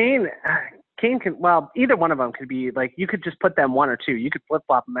 Plus, Cain can. Well, either one of them could be like you could just put them one or two. You could flip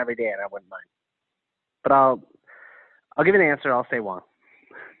flop them every day, and I wouldn't mind. But I'll give an answer. I'll say Wong.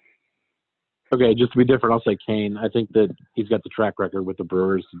 Okay, just to be different, I'll say Cain. I think that he's got the track record with the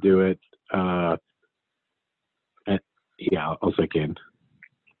Brewers to do it. Yeah, I'll say Cain.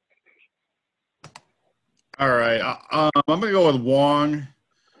 All right. I'm going to go with Wong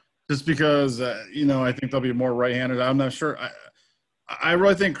just because, I think they'll be more right-handed. I'm not sure. I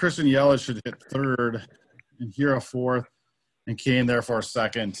really think Christian Yelich should hit third and Hero fourth and Cain therefore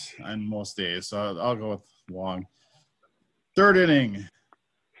second on most days. So I'll go with Wong. Third inning.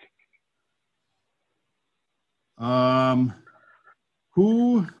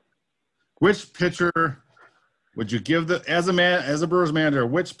 Which pitcher would you give as a Brewers manager,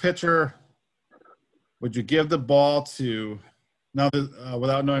 which pitcher would you give the ball to now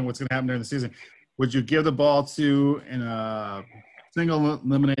without knowing what's going to happen during the season? Would you give the ball to in a single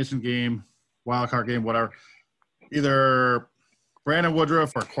elimination game, wild card game, whatever, either Brandon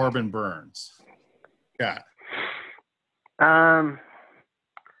Woodruff or Corbin Burns? Yeah. I'll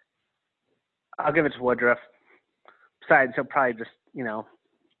give it to Woodruff. Besides, he'll probably just,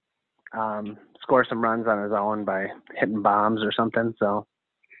 score some runs on his own by hitting bombs or something. So,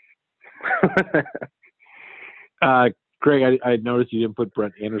 Craig, I noticed you didn't put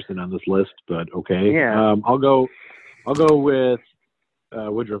Brett Anderson on this list, but okay. Yeah. I'll go with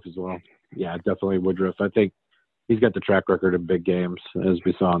Woodruff as well. Yeah, definitely Woodruff. I think he's got the track record of big games, as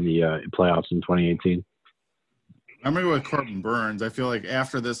we saw in the playoffs in 2018. I'm going to go with Corbin Burns. I feel like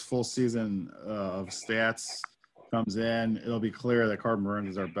after this full season of stats comes in, it'll be clear that Corbin Burns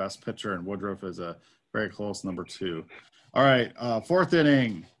is our best pitcher and Woodruff is a very close number two. All right, fourth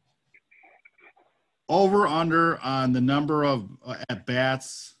inning. Over under on the number of at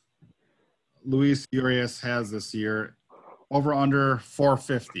bats Luis Urias has this year. Over under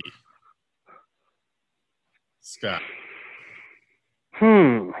 450. Scott.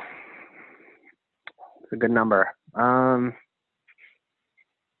 It's a good number.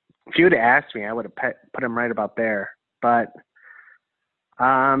 If you would have asked me, I would have put him right about there. But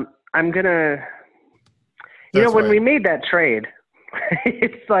I'm going to – when we made that trade,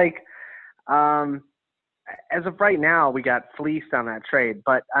 it's like as of right now, we got fleeced on that trade.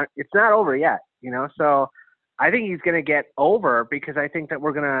 But it's not over yet, So I think he's going to get over because I think that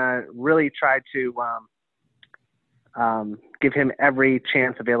we're going to really try to give him every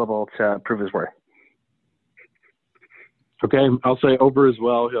chance available to prove his worth. Okay, I'll say over as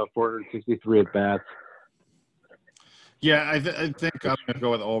well. He'll have 463 at bats. Yeah, I think I'm going to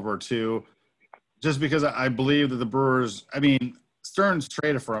go with over too, just because I believe that the Brewers. I mean, Stearns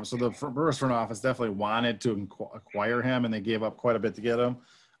traded for him, so the Brewers front office definitely wanted to acquire him, and they gave up quite a bit to get him.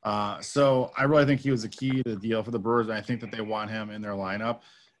 So I really think he was the key to the deal for the Brewers, and I think that they want him in their lineup.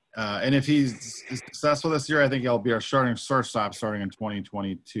 And if he's successful this year, I think he'll be our shortstop starting in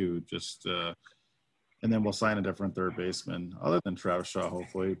 2022. And then we'll sign a different third baseman other than Travis Shaw,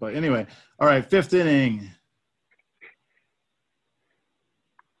 hopefully. But anyway, all right, fifth inning.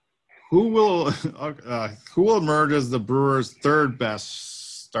 Who will emerge as the Brewers' third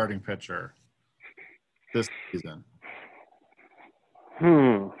best starting pitcher this season?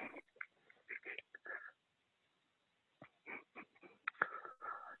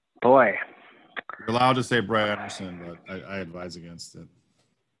 Boy. You're allowed to say Brett Anderson, but I advise against it.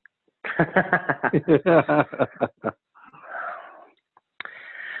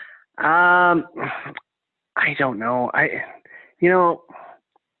 I don't know.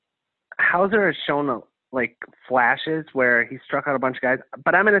 Hauser has shown like flashes where he struck out a bunch of guys,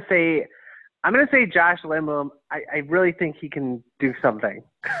 but I'm gonna say Josh Lindblom. I really think he can do something.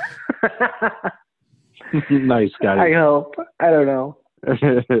 Nice, Scotty. I hope. I don't know.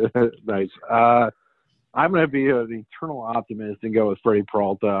 Nice. I'm going to be an eternal optimist and go with Freddie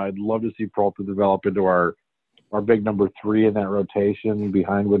Peralta. I'd love to see Peralta develop into our big number 3 in that rotation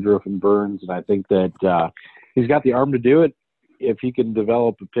behind Woodruff and Burns, and I think that he's got the arm to do it. If he can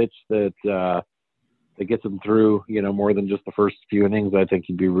develop a pitch that gets him through, more than just the first few innings, I think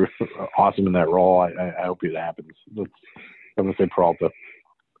he'd be awesome in that role. I hope it happens. I'm going to say Peralta.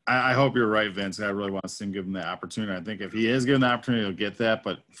 I hope you're right, Vince. I really want to see him give him the opportunity. I think if he is given the opportunity, he'll get that.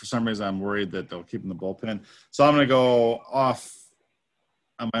 But for some reason, I'm worried that they'll keep him in the bullpen. So I'm going to go off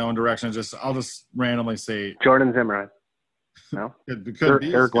on my own direction. I'll just randomly say Jordan Zimmerman. No, could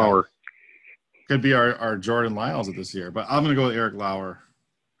be Eric Lauer. Could be our Jordan Lyles of this year. But I'm going to go with Eric Lauer.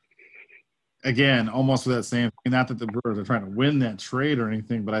 Again, almost with that same thing. Not that the Brewers are trying to win that trade or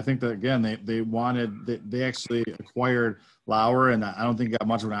anything, but I think that, again, they actually acquired Lauer, and I don't think he got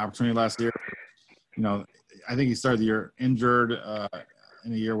much of an opportunity last year. I think he started the year injured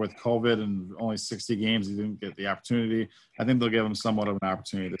in a year with COVID and only 60 games. He didn't get the opportunity. I think they'll give him somewhat of an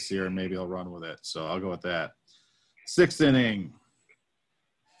opportunity this year, and maybe he'll run with it. So I'll go with that. Sixth inning.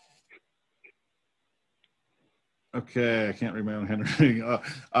 Okay, I can't read my own handwriting.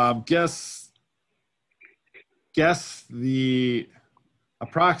 Guess the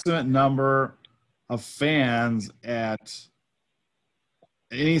approximate number of fans at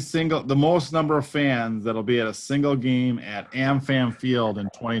the most number of fans that'll be at a single game at AmFam Field in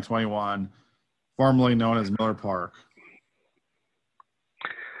 2021, formerly known as Miller Park.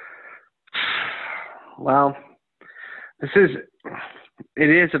 Well, it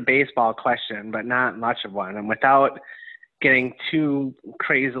is a baseball question, but not much of one. And without getting too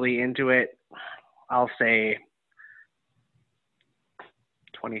crazily into it, I'll say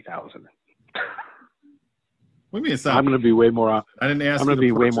 20,000. What do you mean? I'm going to be way more. I didn't ask. I'm going to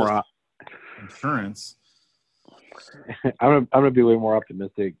be way more insurance. I'm going to be way more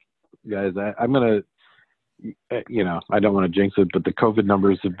optimistic, guys. I'm going to, I don't want to jinx it, but the COVID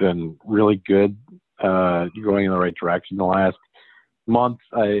numbers have been really good, going in the right direction the last month.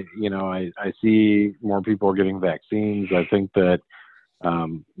 I see more people are getting vaccines. I think that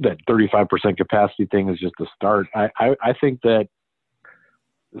that 35% capacity thing is just a start. I think that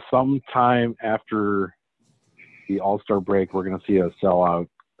sometime after the All-Star break, we're going to see a sellout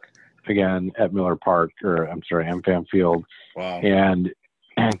again at AmFam Field. Wow. And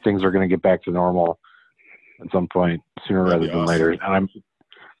things are going to get back to normal at some point sooner rather than later. And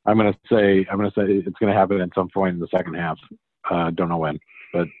I'm going to say it's going to happen at some point in the second half. Don't know when,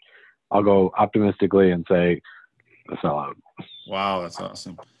 but I'll go optimistically and say a sellout. Wow, that's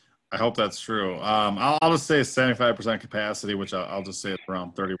awesome. I hope that's true. I'll just say 75% capacity, which I'll just say it's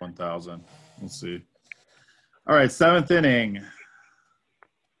around 31,000. We'll see. All right, seventh inning.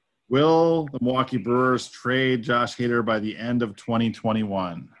 Will the Milwaukee Brewers trade Josh Hader by the end of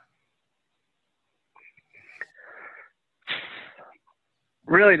 2021?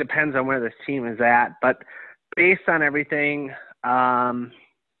 Really depends on where this team is at, but based on everything, I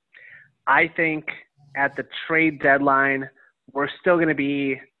think at the trade deadline, we're still going to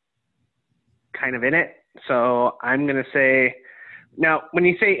be kind of in it. So I'm going to say, now, when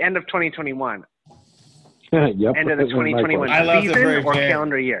you say end of 2021, yep. end of the 2021 season or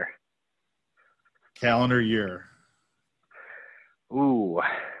calendar year? Calendar year. Ooh.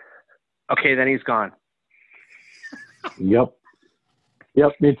 Okay, then he's gone. Yep,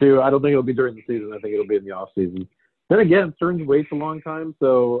 me too. I don't think it'll be during the season. I think it'll be in the off season. Then again, Stearns waits a long time,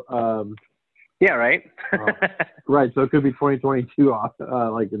 so yeah, right. right. So it could be 2022 off,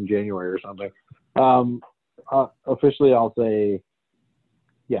 like in January or something. Officially, I'll say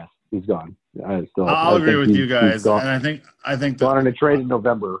yes. He's gone. I'll agree with you guys, and I think gone in a trade in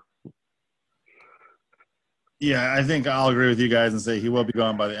November. Yeah, I think I'll agree with you guys and say he will be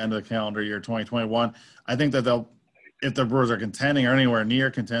gone by the end of the calendar year 2021. I think that if the Brewers are contending or anywhere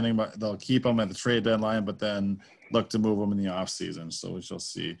near contending, but they'll keep him at the trade deadline, but then look to move him in the offseason. So we shall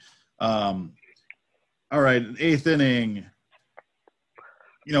see. All right, eighth inning.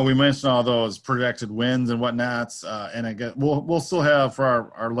 We mentioned all those projected wins and whatnot, and I guess we'll still have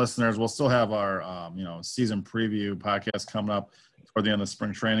for our listeners, we'll still have our season preview podcast coming up toward the end of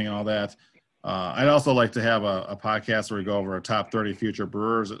spring training and all that. I'd also like to have a podcast where we go over our top 30 future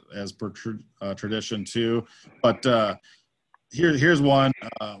Brewers as per tradition too. But here's one.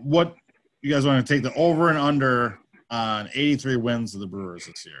 What you guys want to take the over and under on 83 wins of the Brewers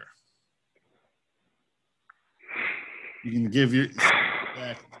this year? You can give your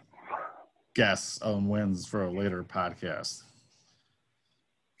guess on wins for a later podcast.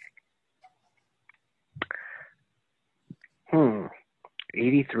 Hmm.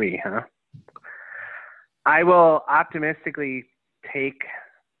 83, huh? I will optimistically take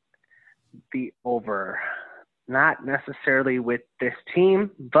the over. Not necessarily with this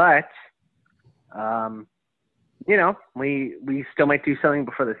team, but we still might do something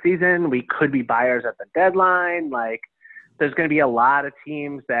before the season. We could be buyers at the deadline. Like, there's going to be a lot of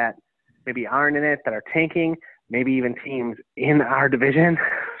teams that maybe aren't in it that are tanking, maybe even teams in our division.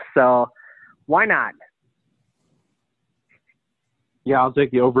 So why not? Yeah, I'll take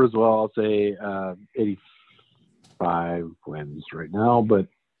the over as well. I'll say 85 wins right now, but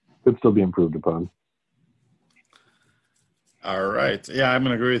could still be improved upon. All right. Yeah, I'm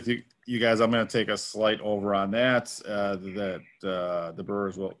going to agree with you guys. I'm going to take a slight over on that, the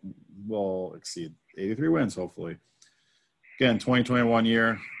Brewers will exceed 83 wins, hopefully. Again, 2021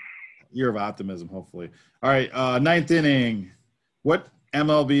 year of optimism, hopefully. All right, ninth inning. What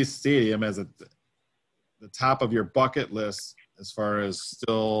MLB stadium is at the top of your bucket list as far as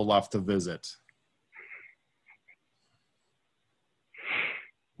still left to visit?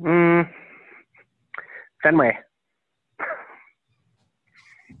 Fenway.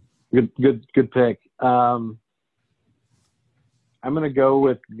 Good pick. I'm going to go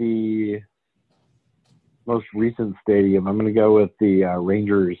with the most recent stadium. I'm going to go with the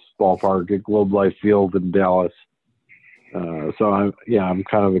Rangers ballpark at Globe Life Field in Dallas. So I'm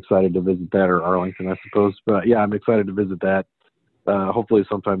kind of excited to visit that, or Arlington, I suppose. But yeah, I'm excited to visit that. Hopefully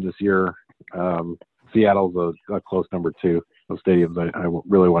sometime this year. Seattle's a close number 2 of stadiums I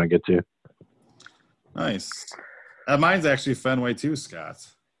really want to get to. Nice. Mine's actually Fenway too, Scott.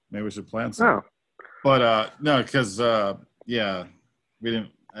 Maybe we should plan some. Oh. But no, because we haven't been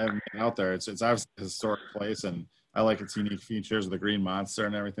out there. It's obviously a historic place, and I like its unique features of the Green Monster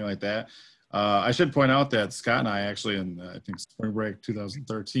and everything like that. I should point out that Scott and I actually, in I think spring break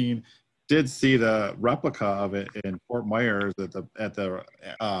 2013, did see the replica of it in Fort Myers at the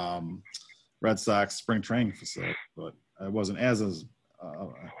Red Sox spring training facility, but I wasn't as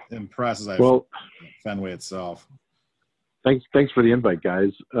impressed as I was Fenway itself. Thanks for the invite,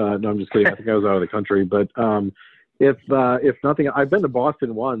 guys. No, I'm just kidding. I think I was out of the country, but if nothing, I've been to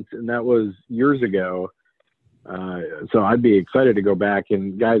Boston once, and that was years ago. So I'd be excited to go back.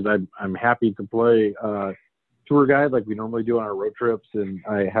 And guys, I'm happy to play tour guide like we normally do on our road trips. And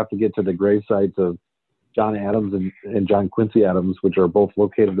I have to get to the grave sites of John Adams and John Quincy Adams, which are both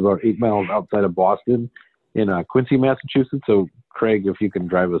located about 8 miles outside of Boston in Quincy, Massachusetts. So Craig, if you can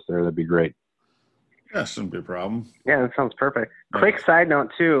drive us there, that'd be great. Yeah, shouldn't be a problem. Yeah, that sounds perfect. Quick side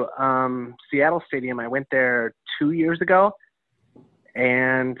note too, Seattle Stadium, I went there 2 years ago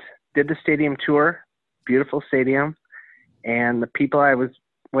and did the stadium tour. Beautiful stadium. And the people I was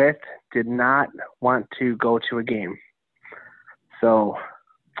with did not want to go to a game. So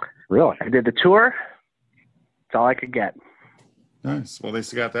really, I did the tour. That's all I could get. Nice. Well, at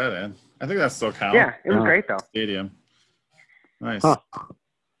least you got that in. I think that still counts. Yeah, it was great though. Stadium. Nice. Huh.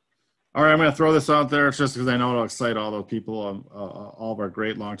 All right, I'm going to throw this out there. It's just because I know it'll excite all the people, all of our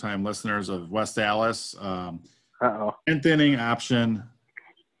great longtime listeners of West Dallas. 10th inning option.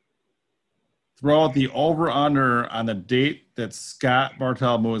 Throw out the over-under on the date that Scott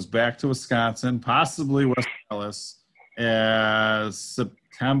Bartell moves back to Wisconsin, possibly West Dallas, as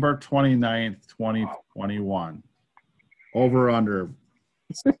September 29th, 2021. Over-under.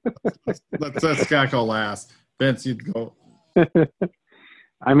 Let's let Scott go last. Vince, you'd go.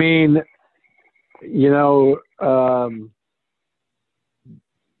 I mean, there's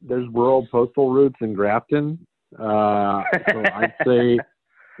rural postal routes in Grafton. So I'd say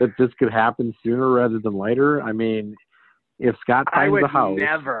that this could happen sooner rather than later. I mean, if Scott finds the house,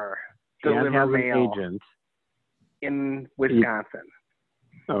 never and deliver has mail an agent in Wisconsin.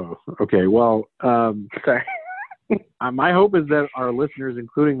 Oh, okay. Well, Sorry. my hope is that our listeners,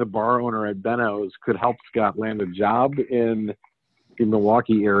 including the bar owner at Benno's, could help Scott land a job in the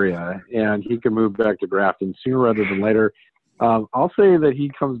Milwaukee area, and he can move back to Grafton sooner rather than later. I'll say that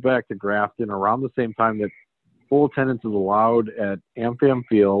he comes back to Grafton around the same time that full attendance is allowed at AmFam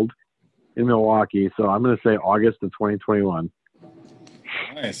Field in Milwaukee. So I'm going to say August of 2021.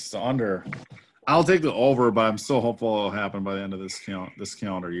 Nice. Under. I'll take the over, but I'm still hopeful it'll happen by the end of this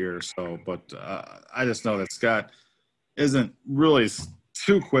calendar year. So, but I just know that Scott isn't really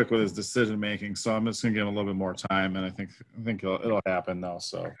too quick with his decision making. So I'm just going to give him a little bit more time, and I think it'll happen though.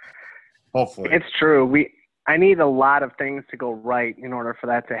 So hopefully, it's true. I need a lot of things to go right in order for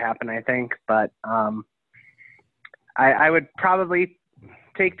that to happen, I think. But I would probably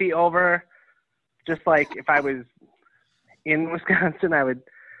take the over. Just like if I was in Wisconsin, I would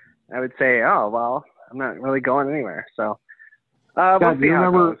say, oh, well, I'm not really going anywhere. So we'll see how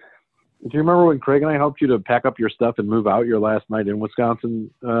it goes. Do you remember when Craig and I helped you to pack up your stuff and move out your last night in Wisconsin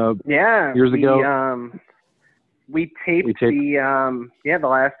years ago? We taped the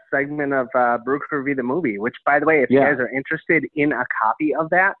last segment of Brew Review the movie, which, by the way, if you guys are interested in a copy of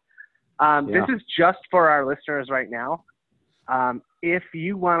that, this is just for our listeners right now. If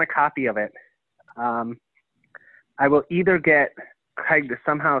you want a copy of it, I will either get Craig to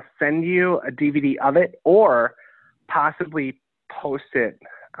somehow send you a DVD of it or possibly post it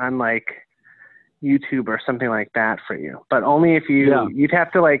on like YouTube or something like that for you. But only if you'd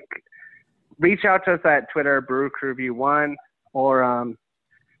have to like reach out to us at Twitter, Brew Review 1, or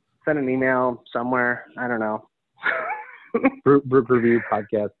send an email somewhere. I don't know. Brew Review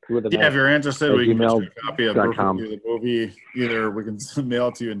podcast. If you're interested, we can get you a copy of Brew .com. Review the movie. Either we can mail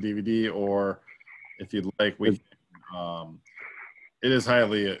it to you in DVD, or if you'd like, we can. It is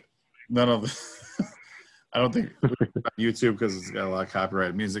highly none of the. I don't think on YouTube because it's got a lot of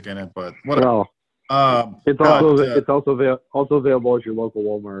copyrighted music in it, but whatever. Well, it's also available at your local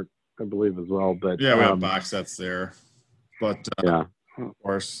Walmart, I believe, as well. But we have box sets there. But of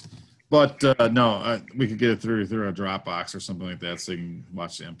course. But no, we could get it through a Dropbox or something like that, so you can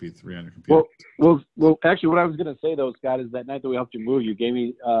watch the MP3 on your computer. Well, actually, what I was going to say though, Scott, is that night that we helped you move, you gave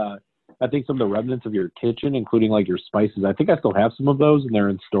me, I think, some of the remnants of your kitchen, including like your spices. I think I still have some of those, and they're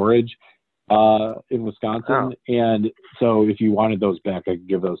in storage in Wisconsin. Oh. And so, if you wanted those back, I could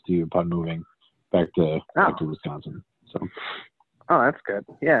give those to you upon moving back to Wisconsin. So. Oh, that's good.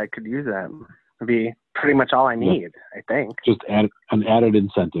 Yeah, I could use that. It'd be pretty much all I need, I think. Just an added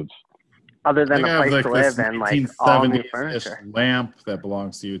incentive. Other than a place to live and like all new furniture. Lamp that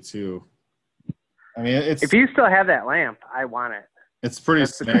belongs to you too. I mean, if you still have that lamp, I want it. It's pretty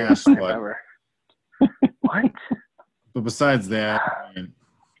smashed, but what? But besides that,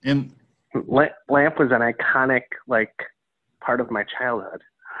 lamp was an iconic like part of my childhood.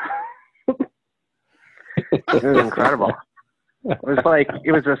 It was incredible. It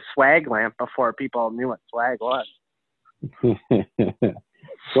was a swag lamp before people knew what swag was.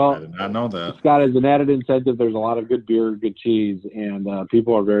 Well, I did not know that. Scott, as an added incentive, there's a lot of good beer, good cheese, and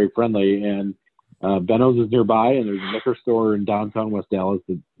people are very friendly. And Benno's is nearby, and there's a liquor store in downtown West Dallas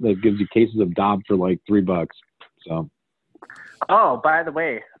that gives you cases of Dob for like $3. So. Oh, by the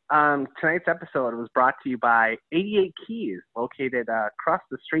way, tonight's episode was brought to you by 88 Keys, located across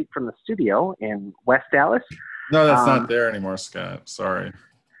the street from the studio in West Dallas. No, that's not there anymore, Scott. Sorry.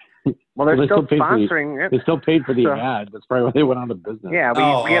 Well, they're still sponsoring it. They still paid for the ad. That's probably why they went out of business. Yeah,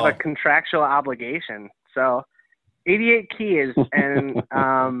 we have a contractual obligation. So 88 Keys, and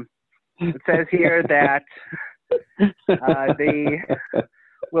it says here that they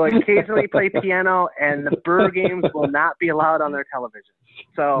will occasionally play piano, and the Brewer games will not be allowed on their television.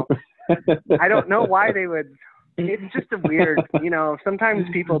 So I don't know why they would. It's just a weird, sometimes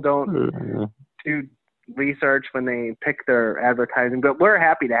people don't do research when they pick their advertising, but we're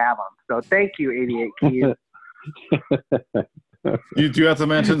happy to have them. So thank you, 88 Keys. You do have to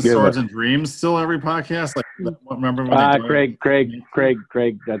mention Swords and Dreams still every podcast. Like, remember when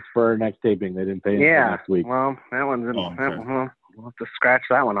Craig, that's for our next taping. They didn't pay us for next week. Well, that one's we'll have to scratch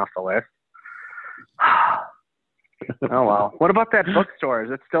that one off the list. Oh well. What about that bookstore?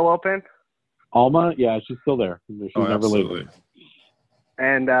 Is it still open? Alma, yeah, she's still there. She's never leaving.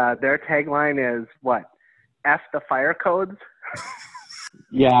 And their tagline is what? F the fire codes?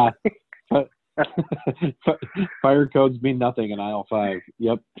 Yeah. Fire codes mean nothing in aisle 5.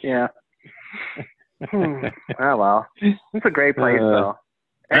 Yep. Yeah. Oh, well. It's a great place, though.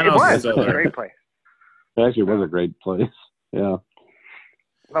 It was. It's a great place. It actually was a great place. Yeah.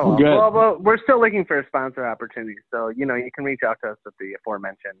 Oh, Good. well, we're still looking for sponsor opportunities. So, you can reach out to us with the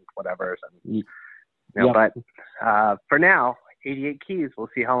aforementioned whatever. And, Yep. But for now, 88 keys. We'll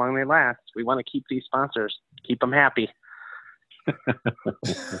see how long they last. We want to keep these sponsors, keep them happy.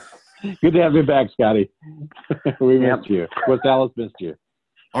 Good to have you back, Scotty. We missed you. West Dallas missed you.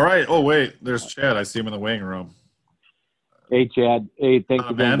 All right. Oh, wait. There's Chad. I see him in the waiting room. Hey, Chad. Hey, thanks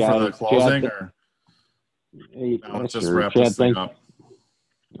again, Man, guys. for the closing? Chad, Or hey, let's just sure. wrap Chad, this thing thanks.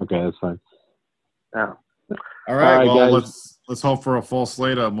 up. Okay, that's fine. Oh. All right. Well, guys. let's hope for a full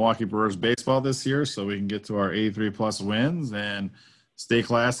slate of Milwaukee Brewers baseball this year so we can get to our 83-plus wins and stay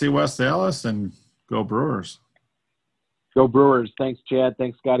classy, West Dallas, and go Brewers. Go Brewers. Thanks, Chad.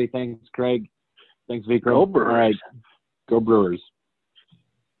 Thanks, Scotty. Thanks, Craig. Thanks, Vikram. Go Brewers. All right. Go Brewers.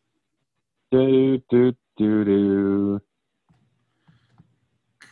 Do, do, do, do.